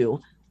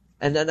continue,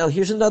 and now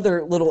here's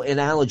another little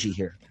analogy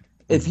here.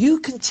 If you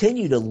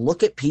continue to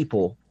look at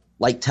people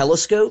like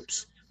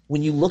telescopes,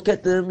 when you look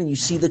at them and you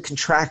see the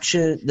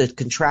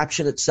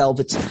contraption itself,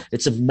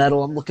 it's a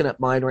metal. I'm looking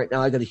at mine right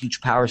now. I got a huge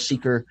power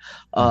seeker,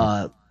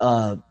 a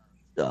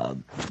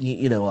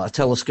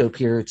telescope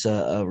here. It's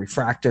a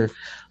refractor,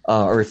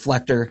 a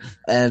reflector,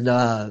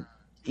 and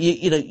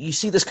you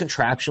see this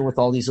contraption with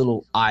all these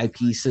little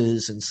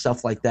eyepieces and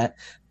stuff like that.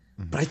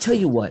 But I tell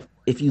you what,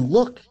 if you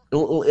look,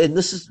 and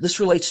this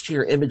relates to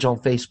your image on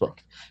Facebook.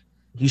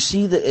 You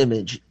see the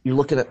image, you're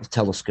looking at the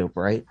telescope,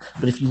 right?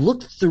 But if you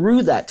look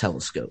through that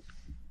telescope,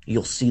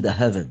 you'll see the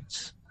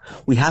heavens.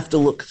 We have to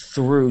look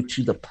through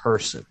to the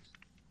person.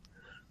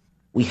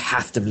 We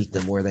have to meet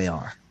them where they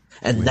are.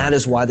 And that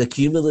is why the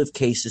cumulative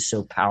case is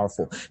so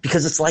powerful,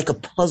 because it's like a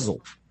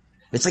puzzle.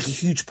 It's like a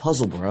huge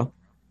puzzle, bro.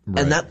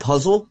 Right. And that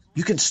puzzle,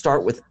 you can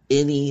start with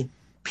any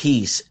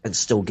piece and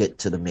still get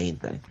to the main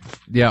thing.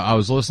 Yeah, I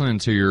was listening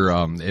to your,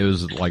 it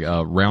was like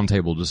a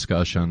roundtable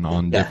discussion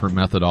on different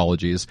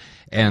methodologies,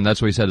 and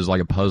that's what he said is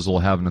like a puzzle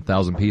having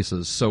 1,000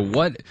 pieces. So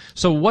what,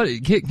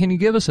 can you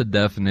give us a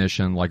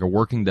definition, like a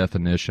working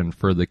definition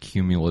for the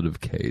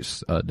cumulative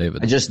case,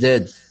 David? I just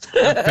did.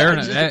 Fair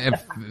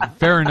enough.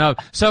 Fair enough.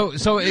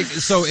 So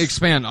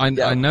expand.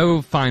 I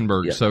know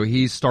Feinberg, so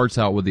he starts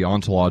out with the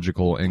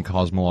ontological and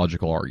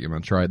cosmological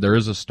arguments, right? There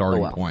is a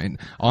starting point.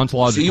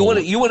 Ontological. So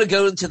you want to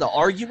go into the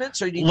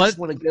arguments, or do you just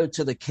want to go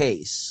to the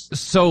case?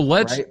 So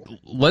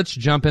let's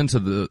jump into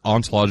the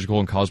ontological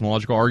and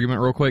cosmological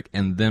argument real quick,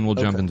 and then we'll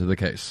jump into the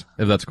case,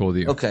 if that's cool with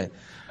you. Okay.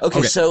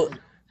 So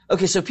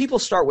people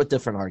start with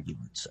different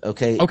arguments.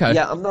 Okay.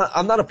 Yeah,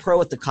 I'm not a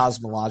pro at the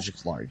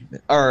cosmological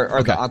argument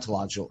or the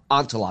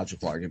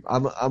ontological argument.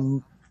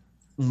 I'm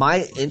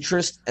my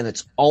interest, and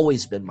it's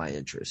always been my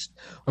interest,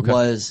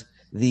 was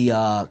the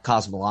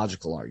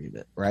cosmological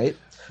argument, right?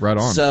 Right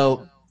on.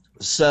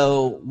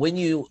 So when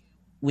you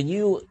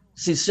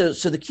see, so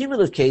the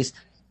cumulative case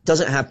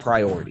doesn't have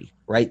priority,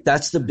 right?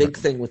 That's the big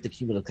thing with the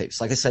cumulative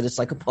case. Like I said, it's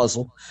like a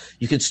puzzle.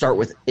 You can start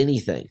with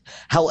anything.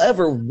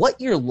 However, what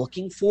you're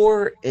looking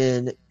for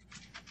in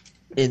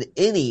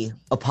any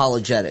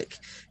apologetic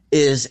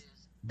is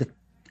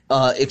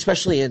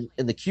especially in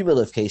the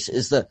cumulative case,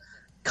 is the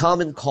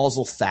common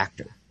causal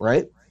factor,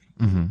 right?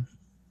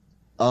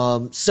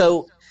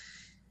 So,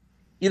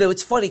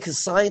 it's funny because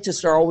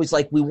scientists are always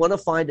like, we want to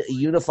find a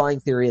unifying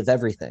theory of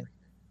everything.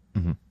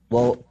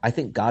 Well, I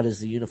think God is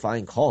the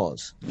unifying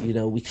cause. Of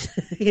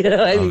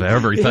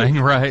everything,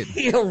 right?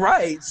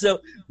 Right. So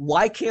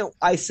why can't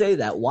I say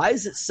that? Why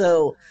is it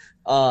so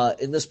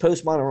in this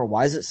postmodern world?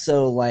 Why is it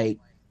so like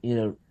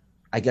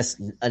I guess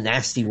a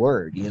nasty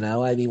word?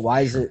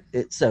 Why is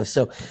it so?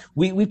 So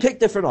we pick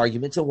different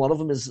arguments, and one of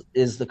them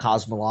is the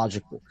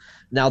cosmological.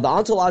 Now, the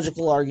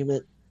ontological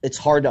argument, it's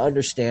hard to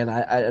understand.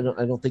 I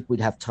don't think we'd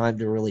have time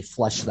to really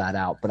flesh that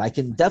out, but I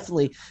can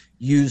definitely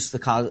use the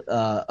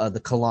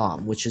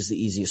kalam, which is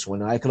the easiest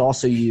one. And I could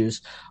also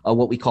use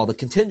what we call the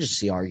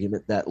contingency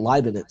argument that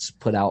Leibniz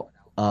put out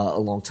a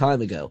long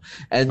time ago.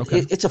 And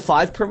it's a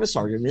 5-premise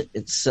argument.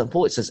 It's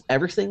simple. It says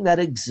everything that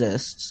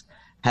exists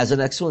has an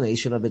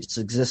explanation of its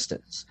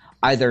existence,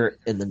 either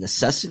in the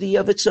necessity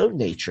of its own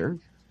nature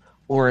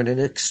or in an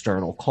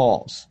external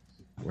cause,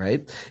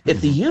 right?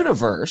 If the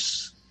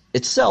universe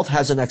itself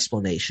has an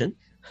explanation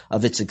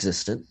of its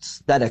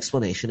existence, that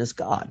explanation is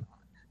God.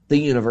 The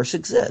universe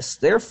exists.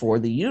 Therefore,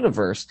 the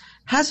universe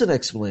has an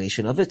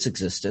explanation of its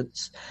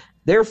existence.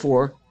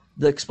 Therefore,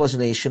 the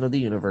explanation of the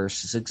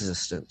universe's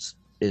existence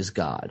is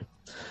God.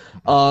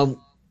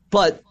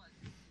 But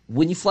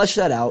when you flesh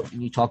that out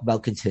and you talk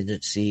about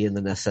contingency and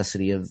the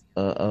necessity of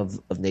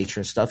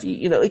nature and stuff,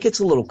 it gets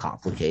a little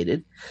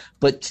complicated.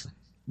 But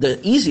the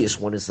easiest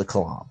one is the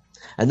kalam,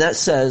 and that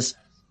says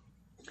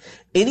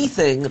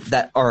everything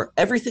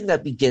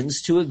that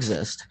begins to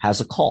exist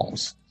has a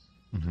cause.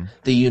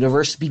 The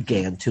universe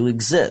began to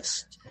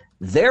exist.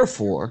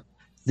 Therefore,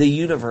 the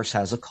universe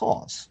has a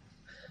cause.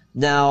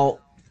 Now,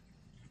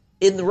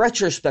 in the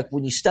retrospect,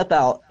 when you step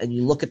out and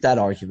you look at that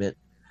argument,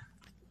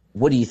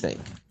 what do you think?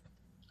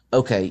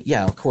 Okay,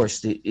 yeah, of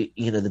course, the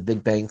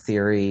Big Bang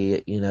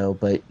Theory,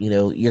 but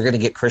you're going to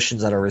get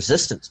Christians that are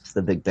resistant to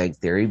the Big Bang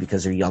Theory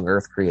because they're young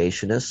Earth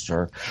creationists,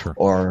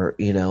 or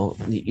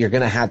you're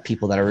going to have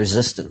people that are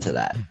resistant to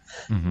that,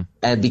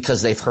 and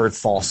because they've heard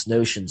false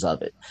notions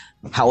of it.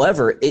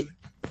 However,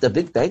 the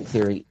Big Bang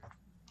Theory,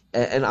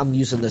 and I'm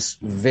using this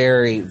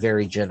very,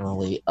 very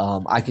generally.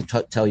 I could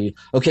tell you,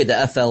 okay, the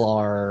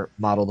FLR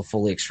model, the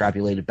fully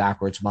extrapolated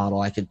backwards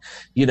model. I could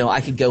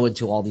go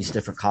into all these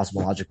different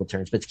cosmological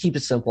terms, but to keep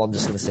it simple, I'm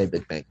just going to say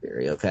Big Bang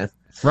Theory. Okay,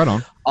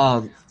 right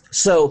on.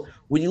 So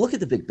when you look at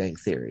the Big Bang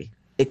Theory,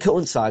 it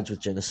coincides with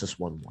Genesis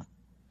 1:1.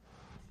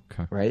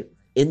 Okay. Right?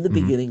 In the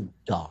beginning,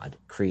 God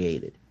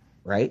created.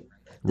 Right?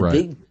 The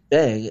Big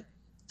Bang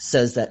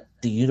says that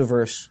the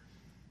universe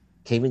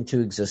came into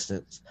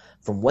existence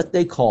from what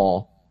they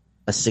call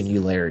a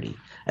singularity.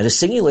 And a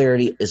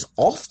singularity is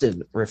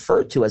often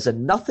referred to as a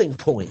nothing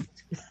point.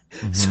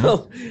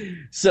 So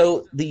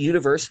the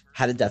universe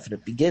had a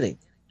definite beginning.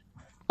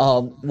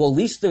 Well, at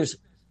least there's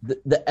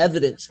the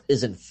evidence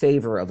is in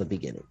favor of a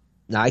beginning.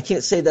 Now, I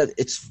can't say that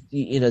it's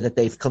that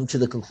they've come to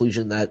the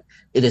conclusion that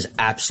it is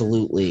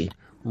absolutely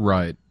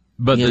right,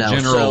 but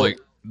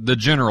the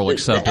general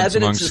acceptance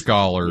among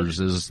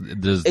scholars is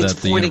that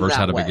the universe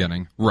had a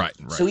beginning. Right.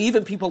 So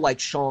even people like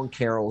Sean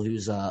Carroll,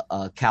 who's a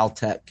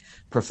Caltech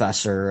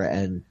professor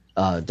and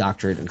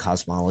doctorate in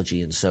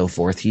cosmology and so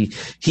forth,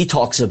 he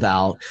talks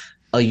about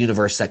a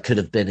universe that could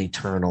have been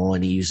eternal,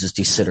 and he uses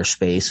de Sitter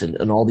space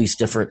and all these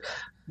different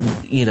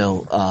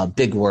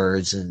big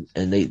words, and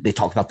they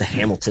talk about the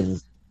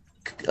Hamilton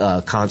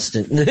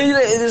constant.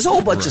 There's a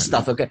whole bunch of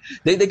stuff. Okay,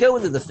 they go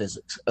into the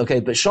physics. Okay,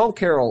 but Sean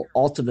Carroll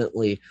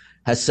ultimately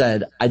has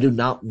said, I do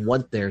not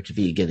want there to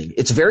be a beginning.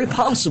 It's very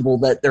possible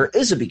that there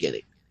is a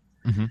beginning.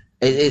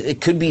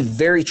 It could be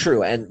very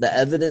true, and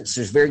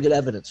there's very good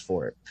evidence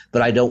for it,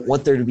 but I don't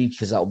want there to be,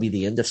 because that will be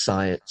the end of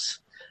science,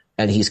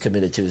 and he's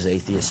committed to his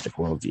atheistic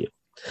worldview.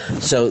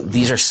 So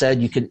these are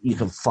said. You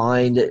can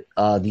find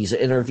these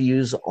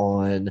interviews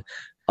on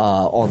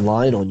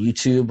online on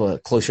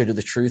YouTube. Closer to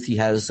the Truth, he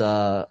has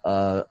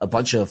a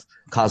bunch of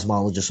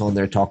cosmologists on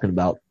there talking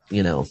about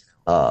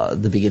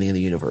the beginning of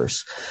the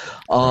universe.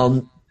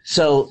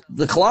 So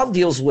the Kalam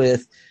deals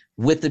with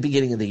the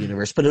beginning of the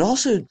universe, but it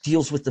also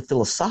deals with the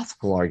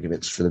philosophical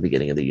arguments for the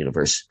beginning of the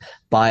universe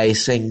by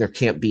saying there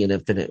can't be an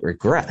infinite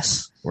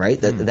regress, right?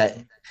 That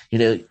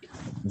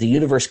the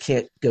universe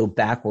can't go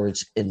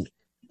backwards in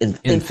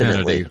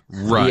infinitely.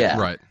 Right, yeah.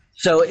 right.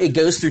 So it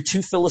goes through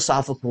two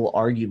philosophical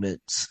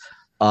arguments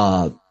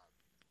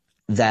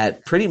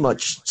that pretty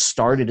much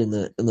started in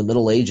the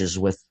Middle Ages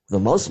with the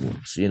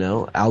Muslims,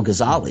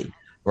 Al-Ghazali,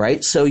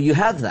 right? So you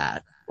have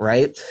that,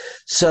 right?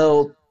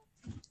 So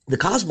the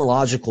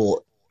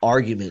cosmological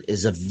argument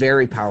is a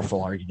very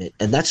powerful argument,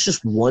 and that's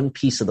just one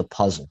piece of the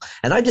puzzle.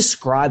 And I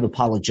describe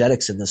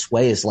apologetics in this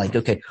way as like,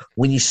 okay,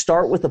 when you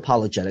start with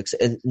apologetics,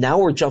 and now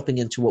we're jumping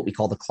into what we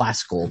call the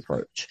classical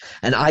approach.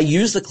 And I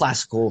use the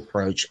classical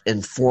approach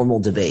in formal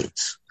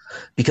debates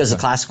because the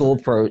classical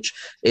approach,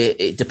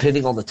 it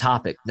depending on the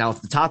topic. Now,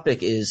 if the topic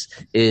is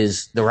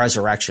the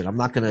resurrection, I'm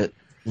not going to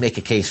make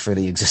a case for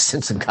the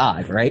existence of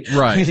God, right?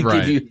 Right,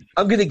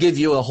 I'm going to give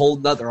you a whole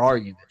nother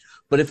argument.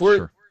 But if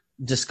we're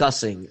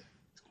discussing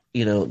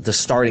the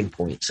starting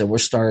point. So we're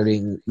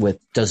starting with,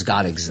 does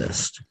God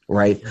exist,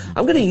 right?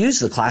 I'm going to use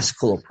the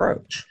classical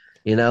approach,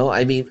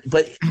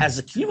 but as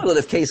a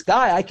cumulative case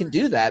guy, I can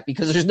do that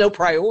because there's no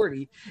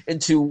priority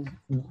into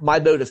my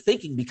mode of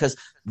thinking, because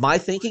my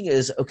thinking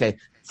is, okay,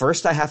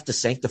 first I have to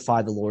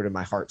sanctify the Lord in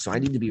my heart. So I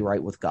need to be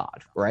right with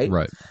God, right?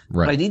 Right.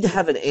 But I need to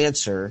have an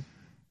answer,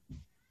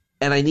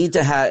 and I need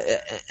to have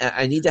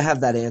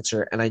that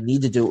answer, and I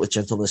need to do it with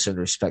gentleness and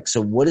respect. So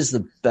what is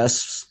the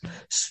best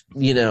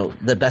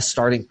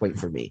starting point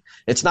for me?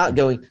 It's not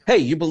going, hey,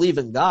 you believe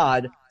in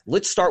God.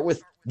 Let's start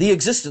with the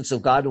existence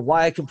of God and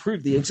why I can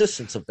prove the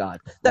existence of God.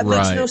 That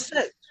makes no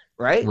sense,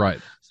 right? Right.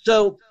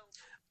 So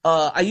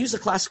I use a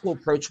classical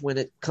approach when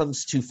it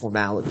comes to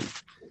formality.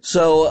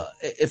 So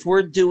if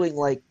we're doing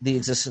like the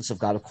existence of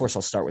God, of course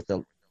I'll start with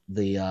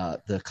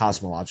the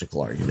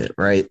cosmological argument,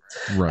 right?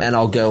 And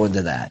I'll go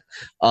into that.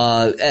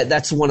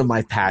 That's one of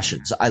my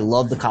passions. I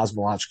love the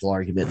cosmological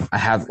argument. I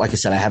have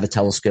a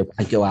telescope.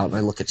 I go out and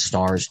I look at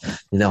stars.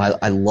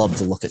 I love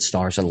to look at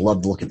stars. I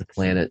love to look at the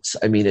planets.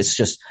 I mean, it's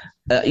just,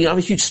 I'm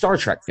a huge Star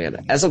Trek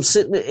fan. As I'm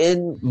sitting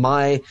in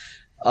my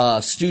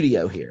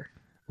studio here,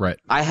 right,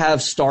 I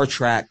have Star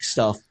Trek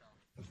stuff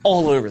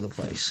all over the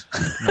place.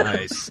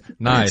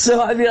 Nice.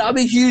 So, I mean, I'm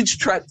a huge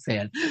Trek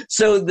fan.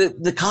 So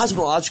the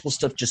cosmological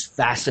stuff just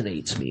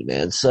fascinates me,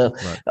 man. So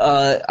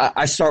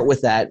I start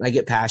with that and I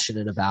get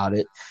passionate about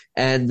it.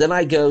 And then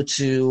I go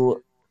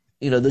to,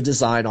 the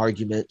design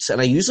arguments,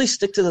 and I usually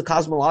stick to the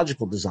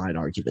cosmological design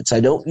arguments. I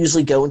don't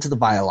usually go into the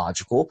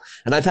biological.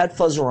 And I've had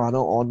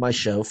Fuzzerano on my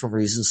show from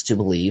Reasons to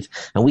Believe,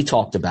 and we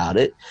talked about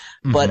it.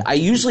 Mm-hmm. But I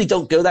usually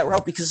don't go that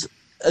route because,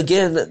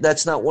 again,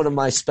 that's not one of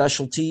my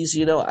specialties,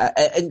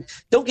 and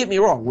don't get me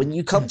wrong. When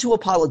you come to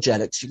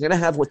apologetics, you're going to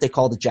have what they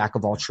call the jack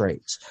of all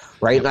trades,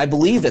 right? And I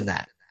believe in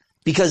that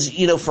because,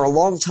 for a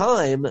long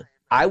time,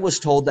 I was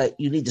told that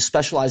you need to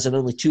specialize in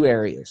only two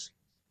areas,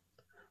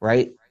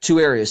 right? Two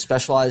areas,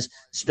 specialize,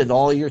 spend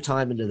all your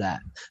time into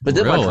that. But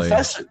then my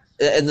professor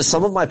and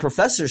some of my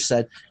professors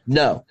said,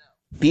 no,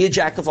 be a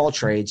jack of all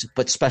trades,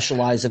 but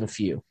specialize in a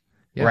few,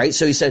 right?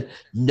 So he said,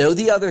 know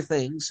the other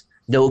things,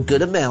 know a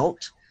good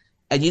amount.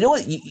 And you know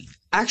what?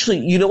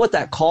 You know what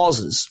that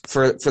causes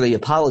for the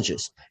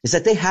apologists is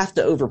that they have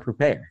to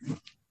over-prepare.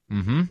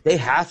 Mm-hmm. They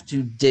have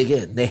to dig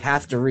in. They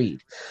have to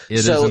read. It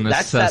is a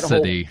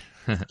necessity.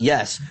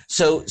 Yes.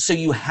 So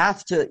you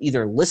have to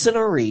either listen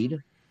or read,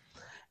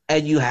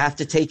 and you have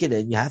to take it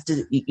in. You have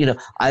to,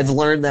 I've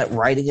learned that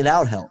writing it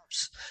out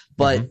helps.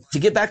 But to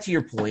get back to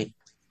your point,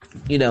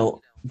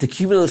 the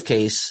cumulative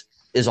case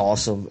is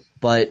awesome.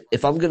 But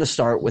if I'm going to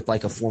start with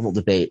like a formal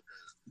debate,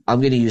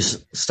 I'm going to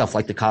use stuff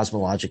like the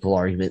cosmological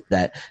argument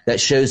that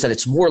shows that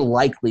it's more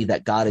likely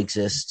that God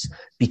exists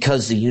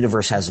because the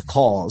universe has a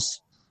cause.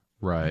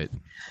 Right.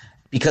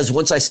 Because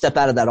once I step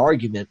out of that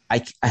argument,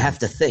 I have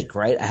to think,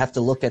 right? I have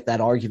to look at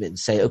that argument and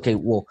say, okay,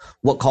 well,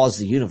 what caused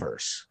the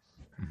universe?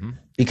 Mm-hmm.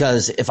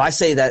 Because if I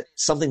say that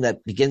something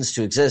that begins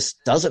to exist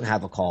doesn't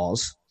have a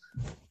cause,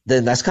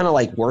 then that's kind of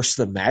like worse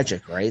than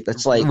magic, right?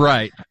 That's like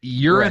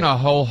you're in a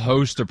whole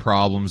host of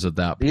problems at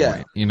that point.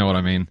 Yeah. You know what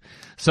I mean?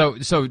 So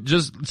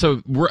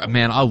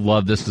man, I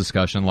love this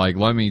discussion. Like,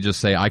 let me just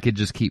say, I could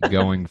just keep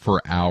going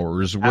for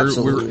hours.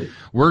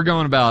 We're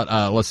going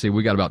about, let's see,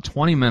 we got about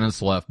 20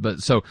 minutes left.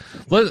 But so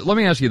let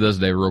me ask you this,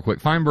 Dave, real quick.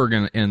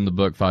 Feinberg in the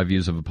book 5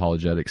 Views of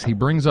Apologetics, he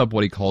brings up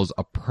what he calls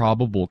a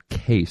probable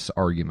case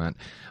argument.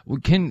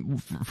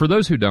 For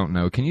those who don't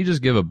know, can you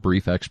just give a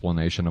brief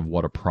explanation of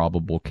what a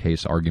probable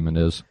case argument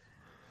is?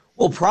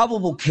 Well,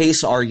 probable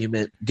case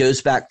argument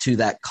goes back to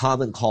that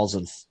common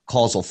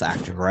causal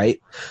factor, right?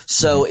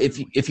 So if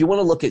you want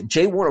to look at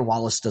J. Warner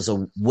Wallace does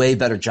a way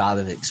better job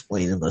of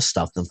explaining this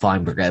stuff than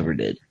Feinberg ever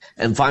did.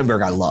 And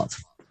Feinberg I love.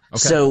 Okay.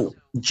 So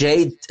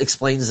Jay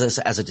explains this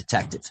as a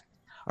detective.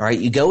 All right.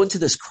 You go into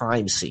this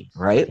crime scene,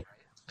 right?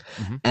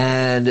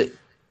 And,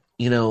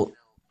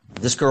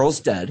 this girl's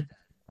dead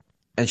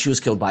and she was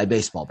killed by a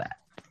baseball bat,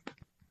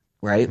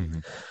 right?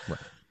 Right.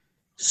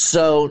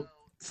 So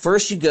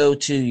first you go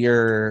to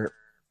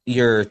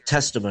your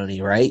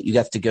testimony, right? You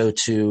have to go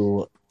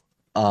to,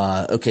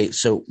 okay,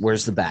 so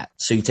where's the bat?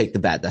 So you take the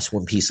bat. That's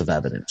one piece of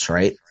evidence,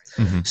 right?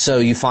 So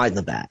you find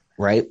the bat,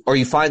 right? Or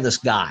you find this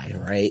guy,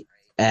 right?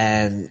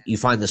 And you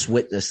find this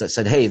witness that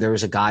said, hey, there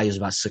was a guy who's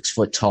about 6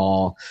 foot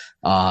tall.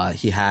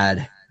 He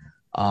had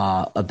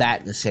a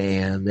bat in his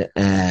hand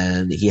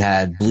and he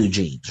had blue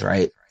jeans,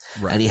 right?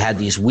 And he had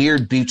these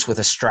weird boots with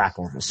a strap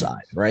on the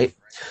side, right?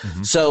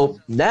 So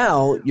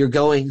now you're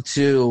going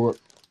to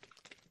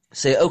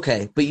say,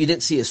 okay, but you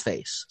didn't see his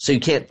face, so you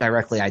can't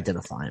directly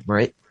identify him,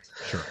 right?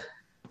 Sure.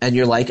 And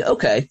you're like,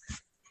 okay,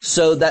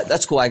 so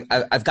that's cool.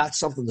 I've got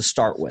something to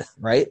start with,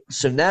 right?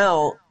 So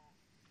now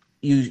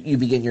you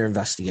begin your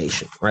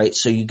investigation, right?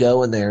 So you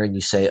go in there and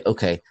you say,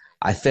 okay,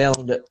 I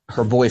found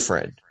her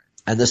boyfriend,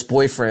 and this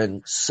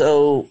boyfriend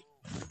so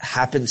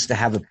happens to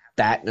have a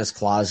bat in his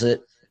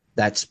closet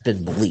that's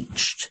been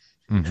bleached.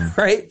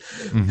 Right?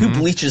 Who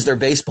bleaches their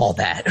baseball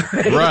bat?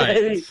 Right.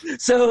 I mean,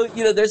 so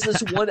there's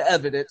this one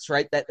evidence,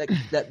 right?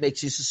 That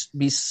makes you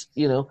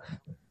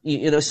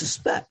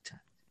suspect,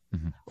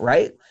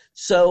 right?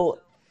 So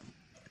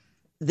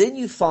then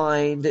you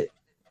find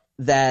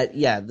that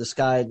this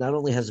guy not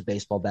only has a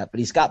baseball bat, but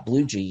he's got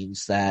blue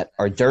jeans that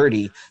are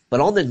dirty,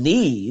 but on the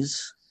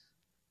knees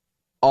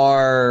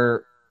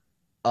are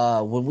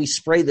when we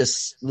spray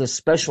this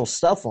special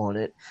stuff on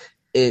it,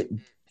 it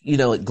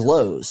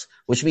glows,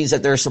 which means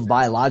that there's some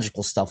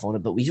biological stuff on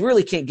it, but we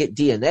really can't get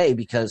DNA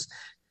because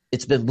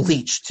it's been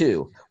bleached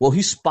too. Well,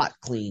 who spot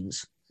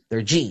cleans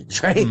their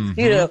jeans, right?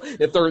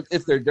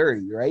 If they're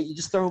dirty, right? You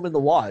just throw them in the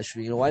wash.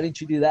 Why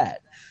didn't you do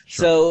that?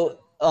 Sure.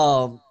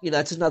 So,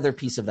 that's another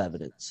piece of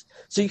evidence.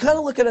 So you kind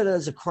of look at it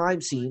as a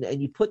crime scene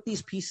and you put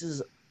these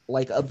pieces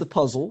of the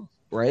puzzle,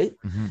 right?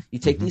 You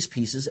take these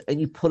pieces and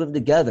you put them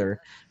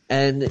together,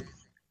 and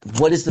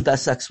what is the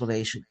best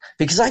explanation?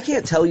 Because I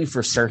can't tell you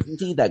for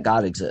certainty that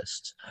God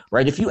exists,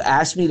 right? If you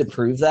ask me to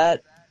prove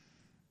that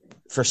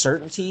for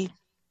certainty,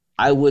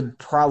 I would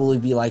probably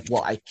be like,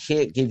 well, I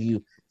can't give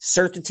you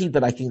certainty,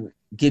 but I can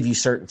give you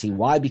certainty.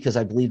 Why? Because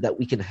I believe that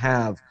we can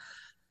have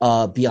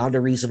beyond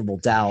a reasonable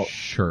doubt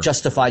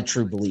justified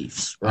true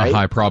beliefs, right? A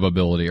high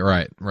probability,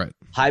 right.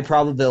 High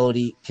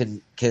probability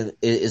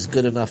is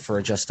good enough for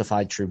a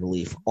justified true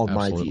belief on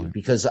my view,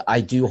 because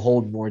I do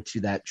hold more to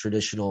that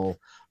traditional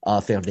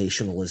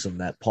foundationalism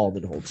that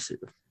Paulman holds to,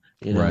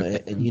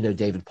 and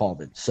David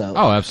Paulman. So,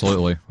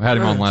 absolutely, we had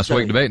him on last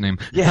week debating him.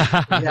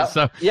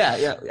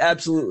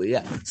 Absolutely,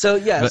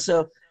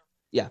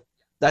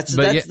 that's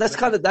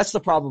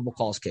the probable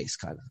cause case,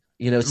 kind of.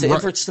 It's the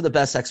inference to the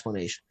best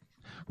explanation.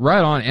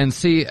 Right on. And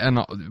see, and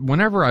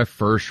whenever I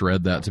first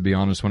read that, to be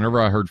honest, whenever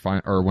I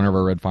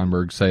read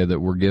Feinberg say that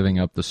we're giving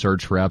up the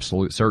search for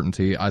absolute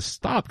certainty, I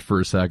stopped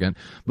for a second.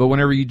 But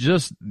whenever you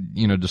just,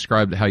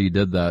 described how you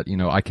did that,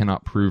 I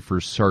cannot prove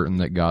for certain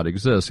that God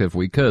exists. If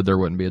we could, there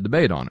wouldn't be a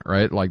debate on it,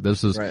 right? Like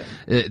this is,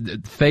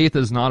 faith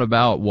is not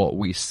about what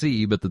we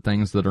see, but the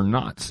things that are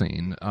not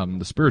seen,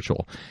 the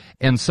spiritual.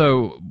 And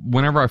so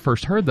whenever I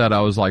first heard that,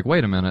 I was like,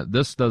 wait a minute,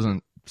 this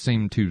doesn't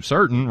seem too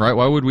certain, right?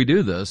 Why would we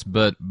do this?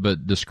 But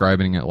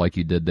describing it like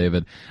you did,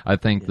 David, I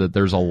think that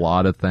there's a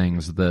lot of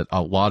things that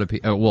a lot of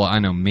people, well, I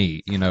know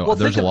me,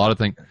 there's a lot of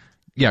things.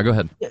 Yeah, go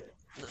ahead. Yeah.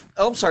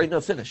 Oh, I'm sorry. No,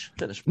 finish.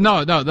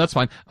 No, that's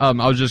fine. I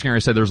was just going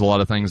to say there's a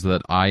lot of things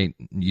that I,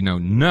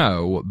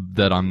 know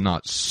that I'm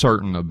not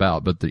certain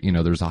about, but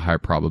there's a high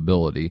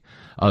probability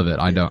of it.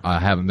 I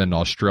haven't been to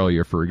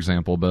Australia, for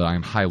example, but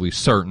I'm highly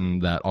certain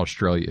that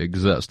Australia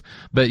exists.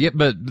 But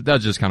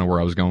that's just kind of where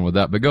I was going with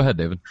that. But go ahead,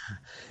 David.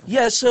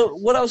 Yeah. So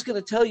what I was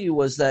going to tell you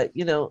was that,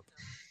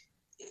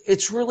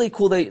 it's really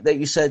cool that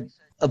you said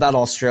about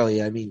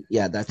Australia. I mean,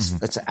 yeah,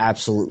 that's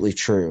absolutely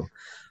true.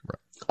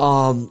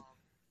 Right.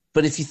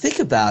 But if you think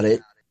about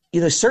it,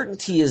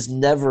 certainty is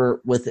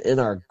never within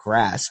our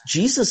grasp.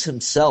 Jesus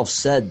himself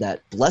said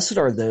that blessed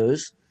are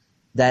those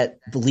that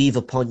believe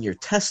upon your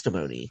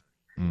testimony,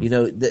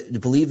 that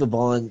believe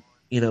upon,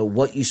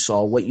 what you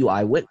saw, what you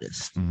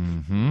eyewitnessed.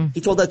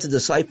 He told that to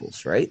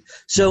disciples, right?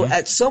 So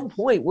at some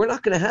point, we're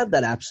not going to have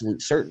that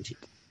absolute certainty.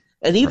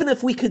 And even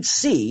if we could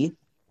see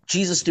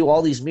Jesus do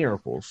all these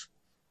miracles,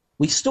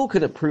 we still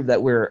couldn't prove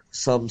that we're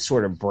some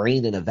sort of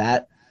brain in a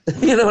vat.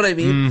 You know what I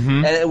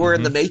mean? And we're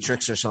in the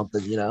Matrix or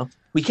something,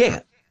 we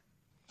can't.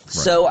 Right.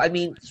 So, I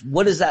mean,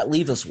 what does that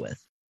leave us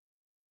with?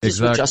 Just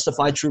with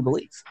justified true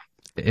belief.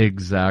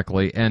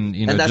 Exactly. And,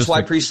 and that's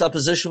why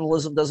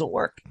presuppositionalism doesn't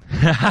work.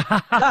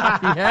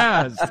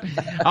 Yes.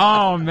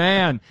 Oh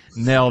man.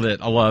 Nailed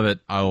it. I love it.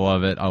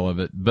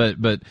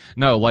 But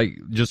no, like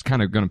just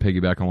kind of going to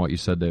piggyback on what you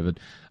said, David,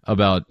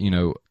 about,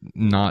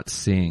 not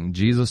seeing.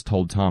 Jesus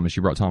told Thomas,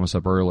 you brought Thomas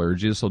up earlier,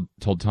 Jesus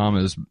told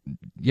Thomas,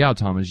 yeah,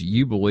 Thomas,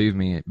 you believe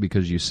me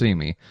because you see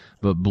me,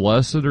 but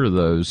blessed are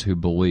those who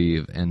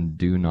believe and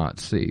do not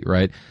see,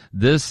 right?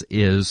 This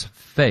is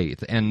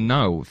faith. And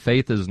no,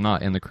 faith is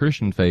not, and the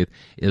Christian faith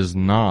is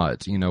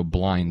not,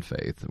 blind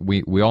faith.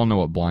 We all know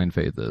what blind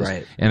faith is.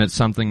 Right. And it's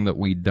something that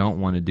we don't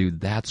want to do.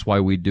 That's why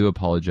we do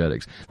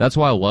apologetics. That's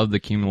why I love the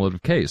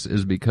cumulative case,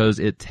 is because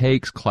it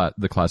takes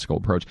the classical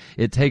approach.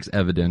 It takes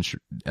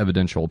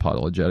evidential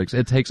apologetics.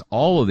 It takes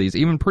all of these,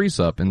 even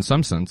precept in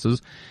some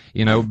senses,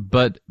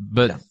 but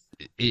yeah.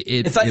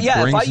 If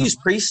I use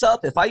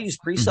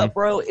precept,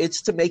 bro,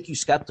 it's to make you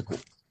skeptical.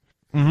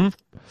 Mm-hmm.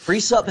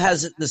 Precept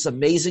has this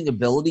amazing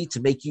ability to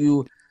make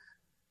you,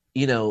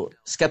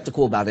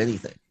 skeptical about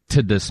anything.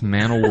 To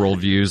dismantle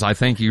worldviews. I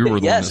think you were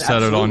the one that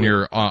said absolutely.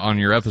 it on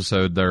your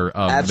episode there.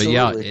 But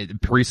yeah,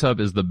 precept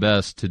is the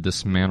best to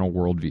dismantle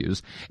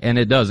worldviews, and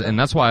it does. And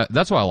that's why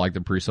I like the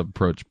precept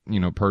approach.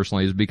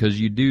 Personally, is because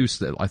you do.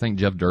 I think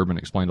Jeff Durbin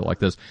explained it like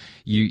this: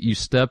 you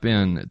step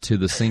in to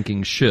the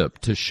sinking ship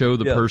to show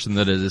the person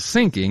that it is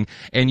sinking,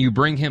 and you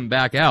bring him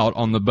back out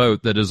on the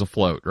boat that is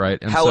afloat, right?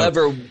 And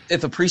however,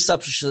 if a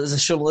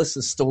presuppositionalist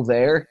is still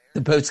there,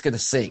 the boat's going to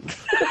sink.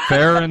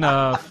 Fair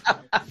enough.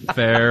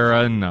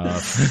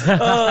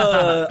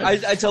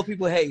 I tell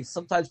people, hey,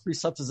 sometimes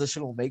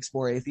presuppositional makes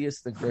more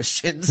atheists than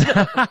Christians.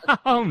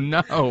 Oh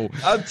no,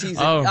 I'm teasing.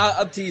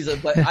 I'm teasing,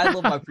 but I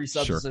love my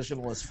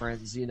presuppositionalist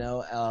friends.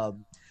 The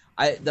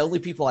only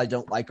people I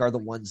don't like are the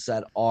ones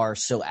that are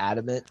so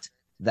adamant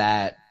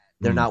that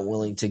they're not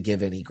willing to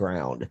give any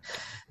ground,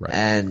 right.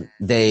 And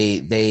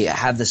they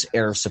have this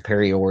air of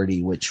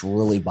superiority, which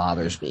really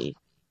bothers me.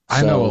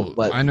 I know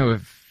a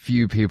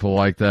few people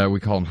like that. We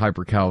call them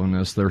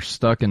hyper-Calvinists. They're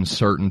stuck in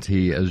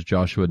certainty, as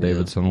Joshua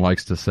Davidson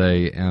likes to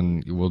say,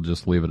 and we'll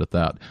just leave it at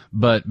that.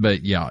 But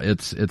yeah,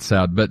 it's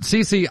sad. But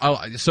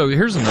CC, so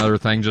here's another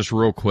thing, just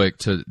real quick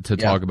to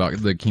talk about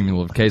the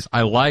cumulative case.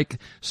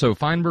 So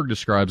Feinberg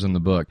describes in the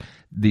book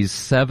these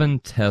 7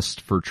 tests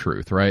for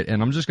truth, right?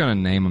 And I'm just going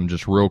to name them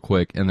just real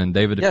quick, and then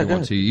David, if you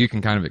want to, you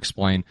can kind of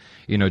explain,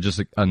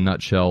 just a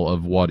nutshell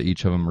of what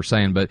each of them are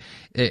saying. But,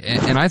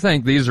 and I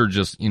think these are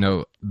just,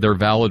 they're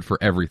valid for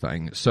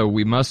everything. So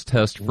we must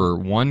test for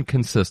 1,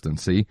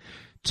 consistency,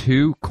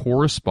 2,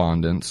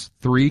 correspondence,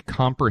 3,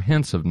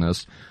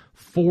 comprehensiveness,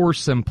 4,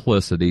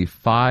 simplicity,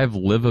 5,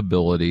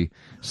 livability,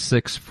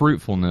 6,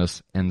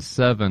 fruitfulness, and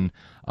 7,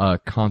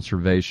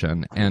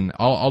 conservation. And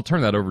I'll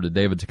turn that over to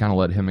David to kind of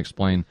let him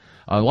explain.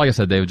 Like I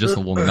said, David, just a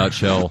little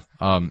nutshell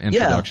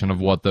introduction of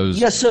what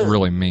those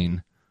really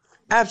mean.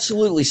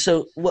 Absolutely.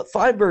 So what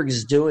Feinberg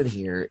is doing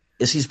here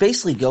is he's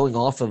basically going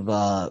off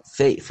of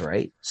faith,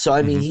 right? So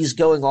I mean, he's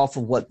going off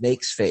of what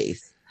makes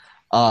faith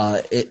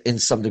in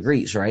some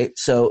degrees, right?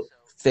 So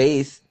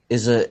faith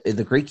is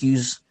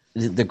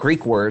the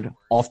Greek word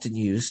often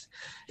used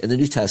in the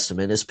New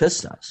Testament is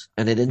pistos,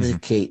 and it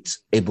indicates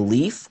a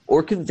belief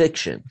or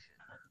conviction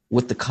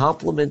with the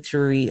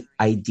complementary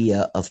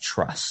idea of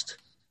trust,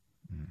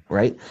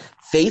 right?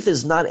 Faith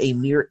is not a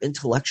mere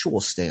intellectual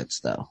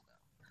stance, though,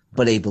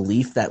 but a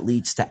belief that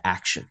leads to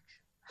action.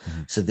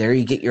 So there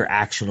you get your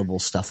actionable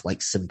stuff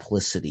like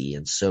simplicity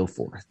and so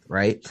forth,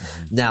 right?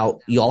 Now,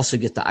 you also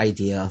get the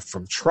idea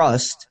from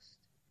trust,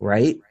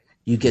 right?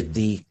 You get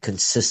the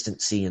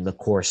consistency and the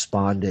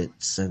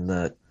correspondence and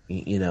the,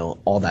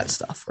 all that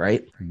stuff,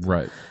 right?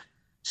 Right.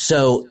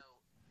 So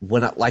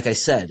like I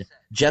said,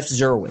 Jeff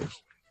Zerwig,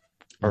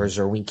 or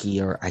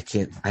Zerwinky, or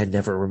I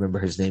never remember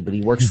his name, but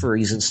he works for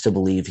Reasons to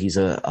Believe. He's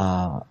an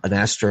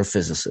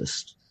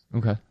astrophysicist.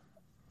 Okay.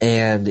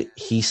 And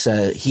he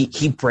said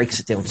he breaks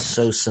it down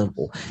so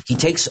simple. He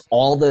takes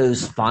all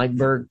those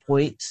Feinberg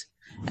points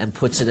and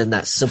puts it in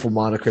that simple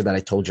moniker that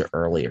I told you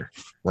earlier,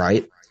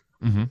 right?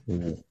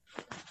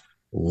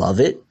 Love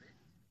it,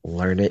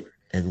 learn it,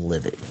 and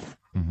live it.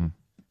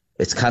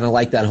 It's kind of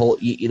like that whole,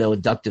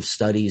 inductive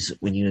studies.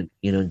 When you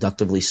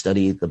inductively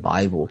study the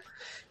Bible,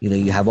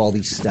 you have all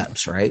these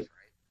steps, right?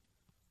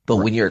 But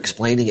when you're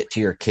explaining it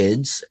to your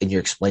kids and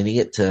you're explaining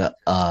it to,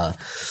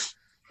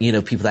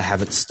 people that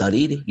haven't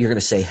studied, you're going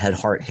to say head,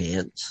 heart,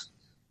 hands,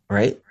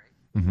 right?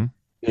 You're going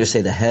to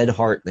say the head,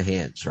 heart, and the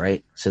hands,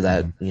 right? So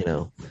that,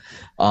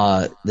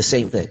 the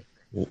same thing.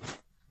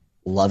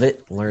 Love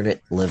it, learn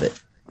it, live it.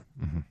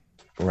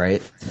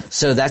 Right.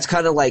 So that's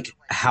kind of like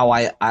how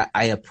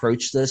I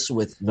approach this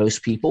with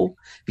most people,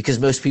 because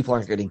most people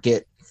aren't going to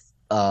get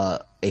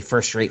a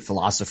first-rate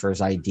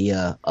philosopher's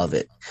idea of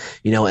it,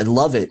 and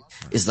love it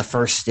is the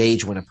first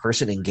stage when a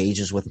person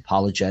engages with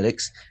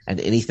apologetics, and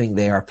anything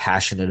they are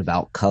passionate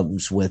about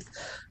comes with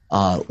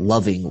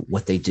loving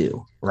what they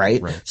do.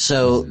 Right.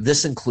 So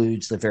this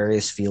includes the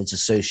various fields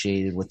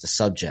associated with the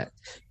subject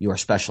you are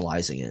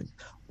specializing in,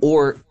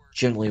 or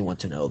generally want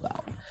to know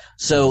about.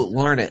 So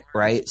learn it,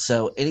 right?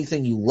 So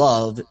anything you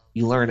love,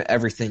 you learn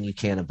everything you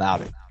can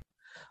about it.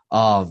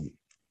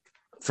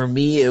 For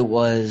me, it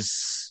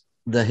was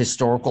the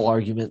historical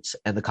arguments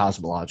and the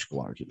cosmological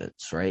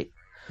arguments, right?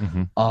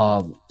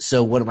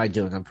 So what am I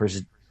doing? I'm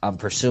I'm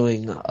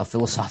pursuing a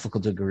philosophical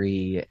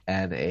degree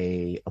and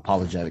a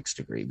apologetics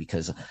degree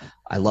because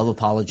I love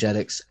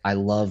apologetics. I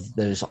love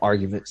those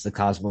arguments, the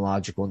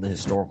cosmological and the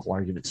historical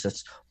arguments.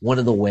 That's one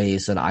of the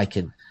ways that I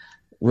can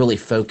really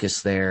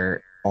focus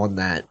there on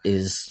that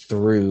is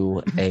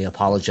through a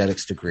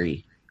apologetics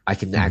degree. I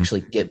can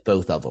actually get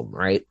both of them,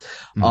 right?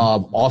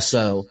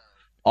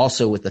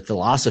 Also with the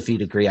philosophy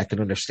degree, I can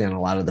understand a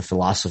lot of the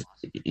philosophy,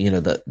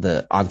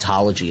 the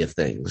ontology of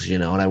things,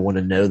 and I want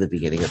to know the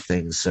beginning of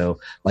things. So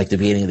like the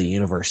beginning of the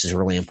universe is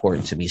really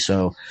important to me.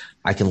 So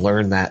I can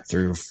learn that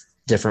through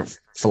different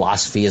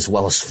philosophy as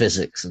well as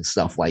physics and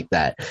stuff like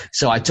that.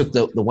 So I took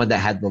the one that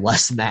had the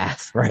less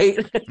math, right?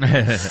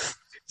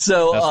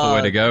 So that's the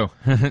way to go.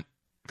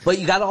 But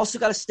you also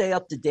got to stay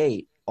up to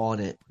date on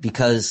it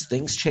because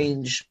things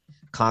change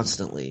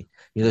constantly.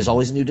 There's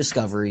always new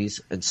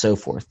discoveries and so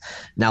forth.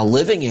 Now,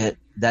 living it,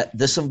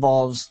 this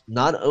involves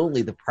not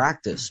only the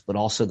practice, but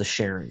also the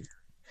sharing.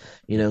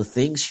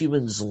 Things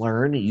humans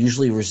learn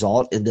usually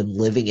result in them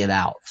living it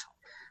out.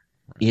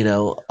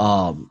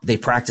 They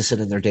practice it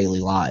in their daily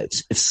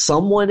lives. If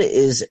someone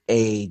is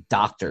a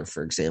doctor,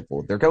 for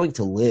example, they're going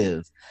to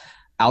live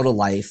out a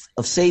life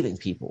of saving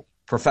people,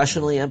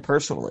 professionally and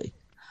personally.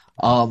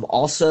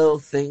 Also,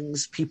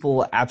 things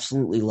people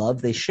absolutely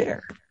love, they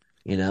share,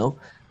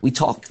 We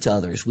talk to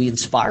others. We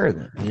inspire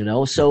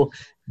them, So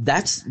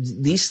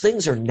these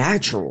things are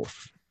natural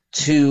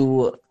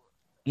to,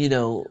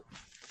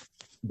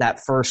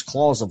 that first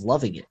clause of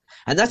loving it.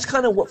 And that's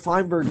kind of what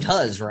Feinberg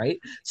does, right?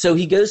 So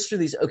he goes through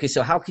these, okay,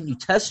 so how can you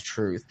test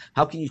truth?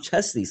 How can you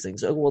test these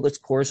things? Oh, well, it's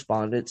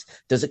correspondence.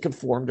 Does it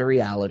conform to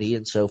reality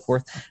and so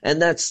forth? And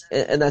that's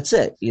it,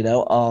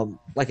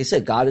 Like I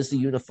said, God is the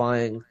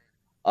unifying,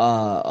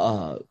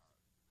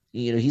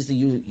 he's the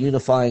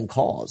unifying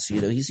cause.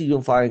 He's the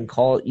unifying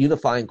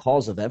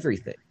cause of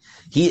everything.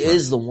 He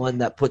is the one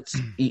that puts,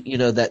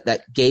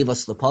 that gave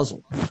us the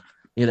puzzle.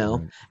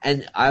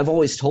 And I've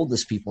always told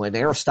this people, and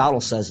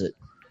Aristotle says it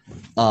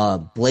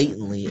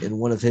blatantly in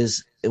one of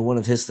his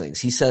things.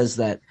 He says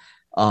that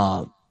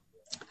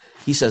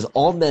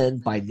all men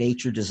by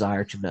nature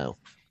desire to know,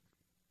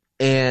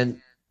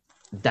 and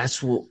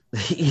that's what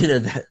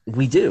that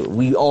we do.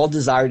 We all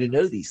desire to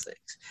know these things.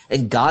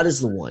 And God is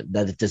the one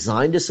that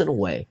designed us in a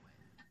way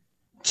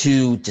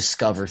to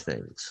discover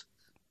things.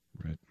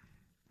 Right.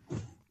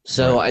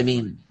 So, I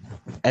mean,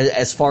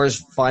 as far as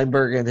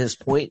Feinberg and his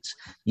points,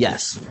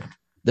 yes,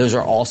 those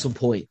are awesome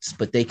points,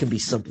 but they can be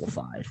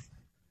simplified,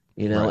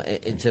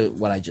 into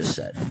what I just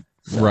said.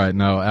 So. Right.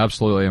 No,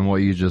 absolutely. And what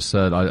you just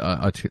said,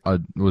 I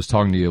was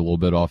talking to you a little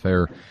bit off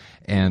air,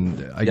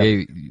 and I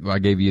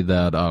gave you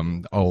that.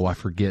 I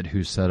forget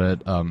who said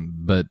it.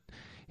 But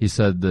he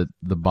said that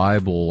the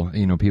Bible,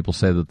 people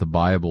say that the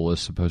Bible is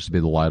supposed to be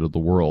the light of the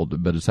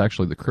world, but it's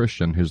actually the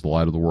Christian who's the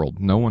light of the world.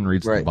 No one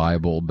reads the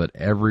Bible, but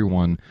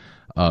everyone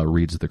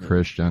reads the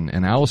Christian.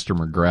 And Alistair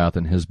McGrath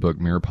in his book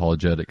Mere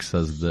Apologetics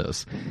says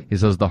this. He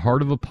says, the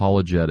heart of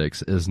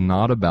apologetics is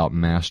not about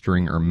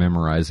mastering or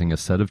memorizing a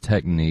set of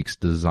techniques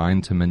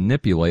designed to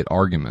manipulate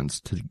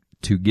arguments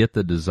to get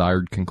the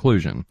desired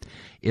conclusion.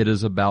 It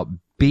is about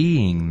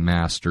being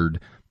mastered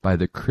by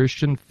the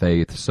Christian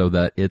faith so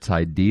that its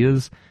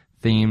ideas,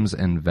 themes,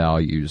 and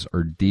values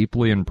are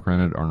deeply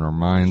imprinted on our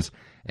minds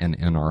and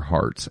in our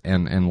hearts.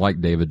 And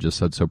like David just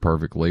said so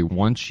perfectly,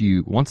 once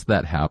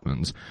that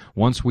happens,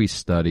 once we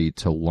study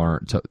to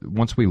learn,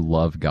 once we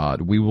love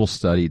God, we will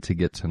study to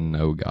get to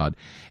know God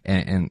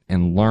and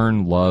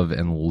learn, love,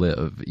 and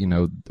live.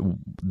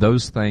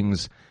 Those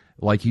things,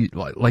 like you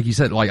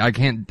said, like I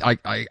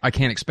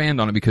can't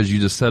expand on it because you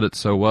just said it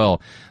so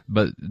well,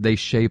 but they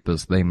shape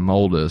us, they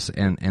mold us,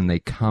 and they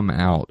come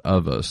out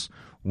of us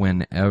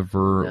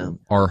whenever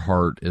our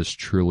heart is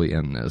truly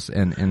in this.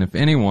 And if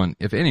anyone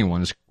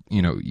is,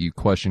 you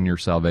question your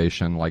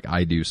salvation like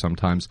I do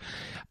sometimes,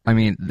 I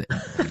mean,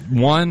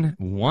 one,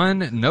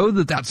 know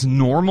that that's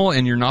normal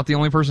and you're not the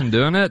only person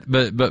doing it,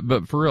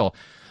 but for real.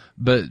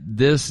 But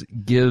this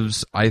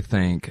gives, I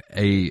think,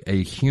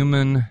 a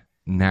human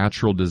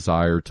natural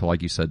desire to,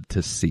 like you said,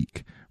 to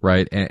seek.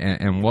 Right,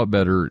 and what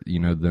better,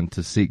 than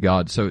to seek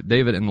God? So,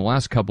 David, in the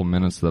last couple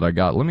minutes that I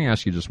got, let me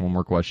ask you just one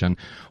more question.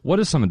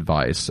 What is some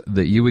advice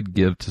that you would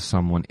give to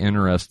someone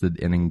interested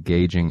in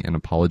engaging in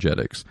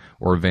apologetics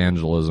or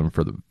evangelism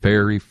for the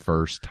very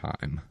first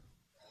time?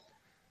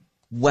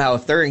 Well,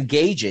 if they're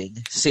engaging,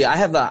 see,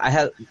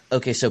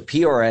 so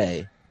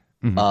PorA,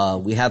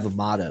 we have a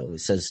motto. It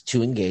says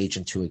to engage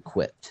and to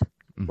equip,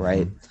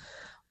 right?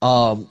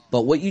 But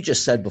what you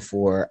just said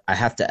before, I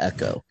have to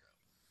echo.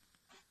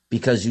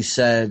 Because you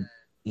said,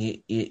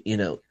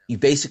 you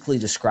basically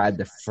described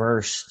the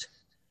first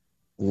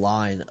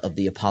line of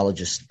the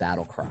apologist's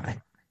battle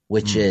cry,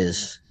 which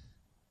is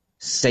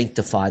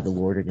sanctify the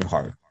Lord in your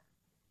heart.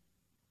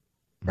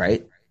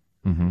 Right?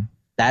 Mm-hmm.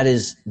 That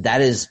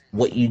is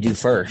what you do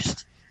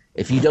first.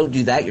 If you don't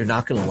do that, you're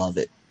not going to love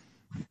it.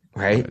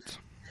 Right?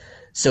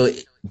 So,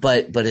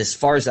 but as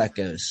far as that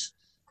goes,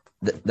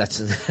 that's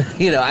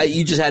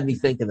you just had me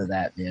thinking of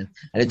that, man,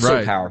 and it's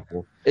so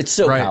powerful. It's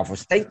so powerful.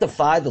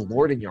 Sanctify the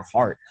Lord in your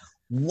heart.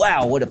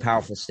 Wow, what a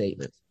powerful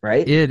statement,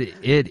 right? It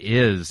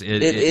is.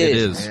 It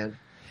is. Man.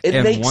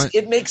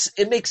 It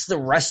makes the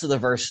rest of the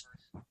verse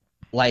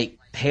like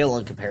pale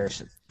in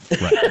comparison.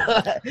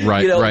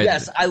 Right. Right.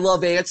 Yes, I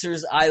love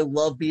answers. I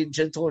love being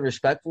gentle and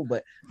respectful,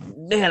 but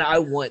man, I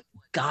want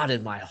God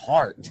in my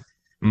heart.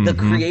 The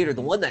creator,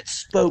 the one that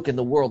spoke and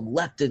the world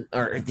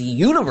the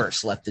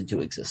universe leapt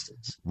into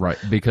existence. Right.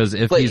 Because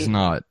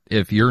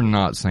if you're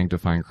not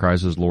sanctifying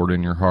Christ as Lord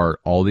in your heart,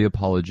 all the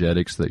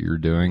apologetics that you're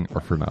doing are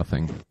for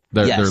nothing.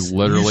 They're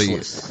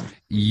literally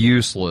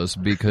useless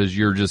because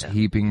you're just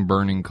heaping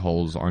burning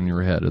coals on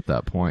your head at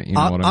that point. You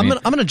know what I mean?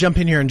 I'm going to jump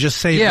in here and just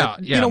say that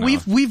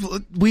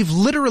we've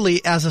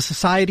literally, as a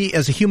society,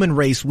 as a human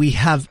race, we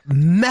have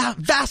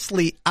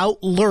vastly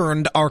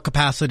outlearned our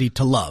capacity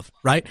to love,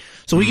 right?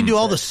 So we can do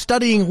all the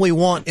studying we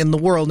want in the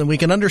world, and we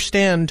can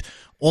understand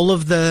all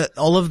of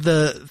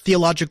the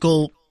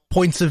theological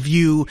points of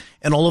view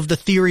and all of the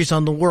theories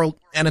on the world.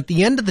 And at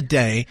the end of the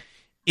day,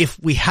 if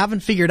we haven't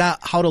figured out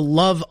how to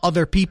love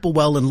other people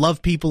well and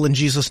love people in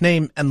Jesus'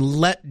 name and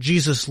let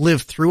Jesus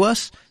live through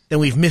us, then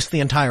we've missed the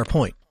entire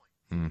point.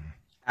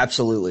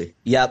 Absolutely.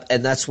 Yep.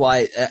 And that's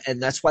why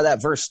that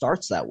verse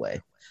starts that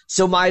way.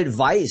 So my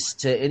advice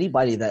to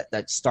anybody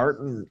that's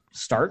starting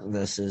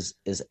this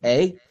is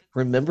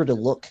remember to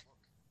look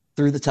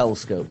through the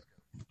telescope.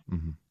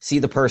 See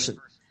the person.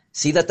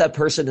 See that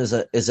person is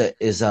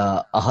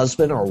a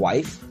husband or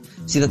wife.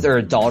 See that they're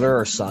a daughter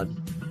or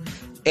son.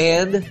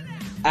 And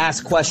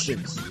ask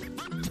questions.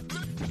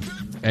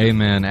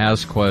 Amen.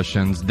 Ask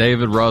questions.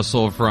 David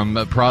Russell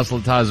from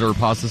Proselytize or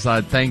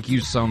Apostatize, thank you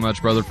so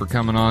much, brother, for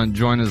coming on.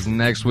 Join us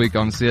next week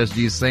on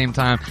CSG, same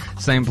time,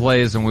 same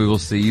place, and we will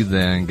see you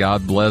then.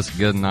 God bless,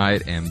 good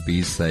night, and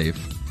be safe.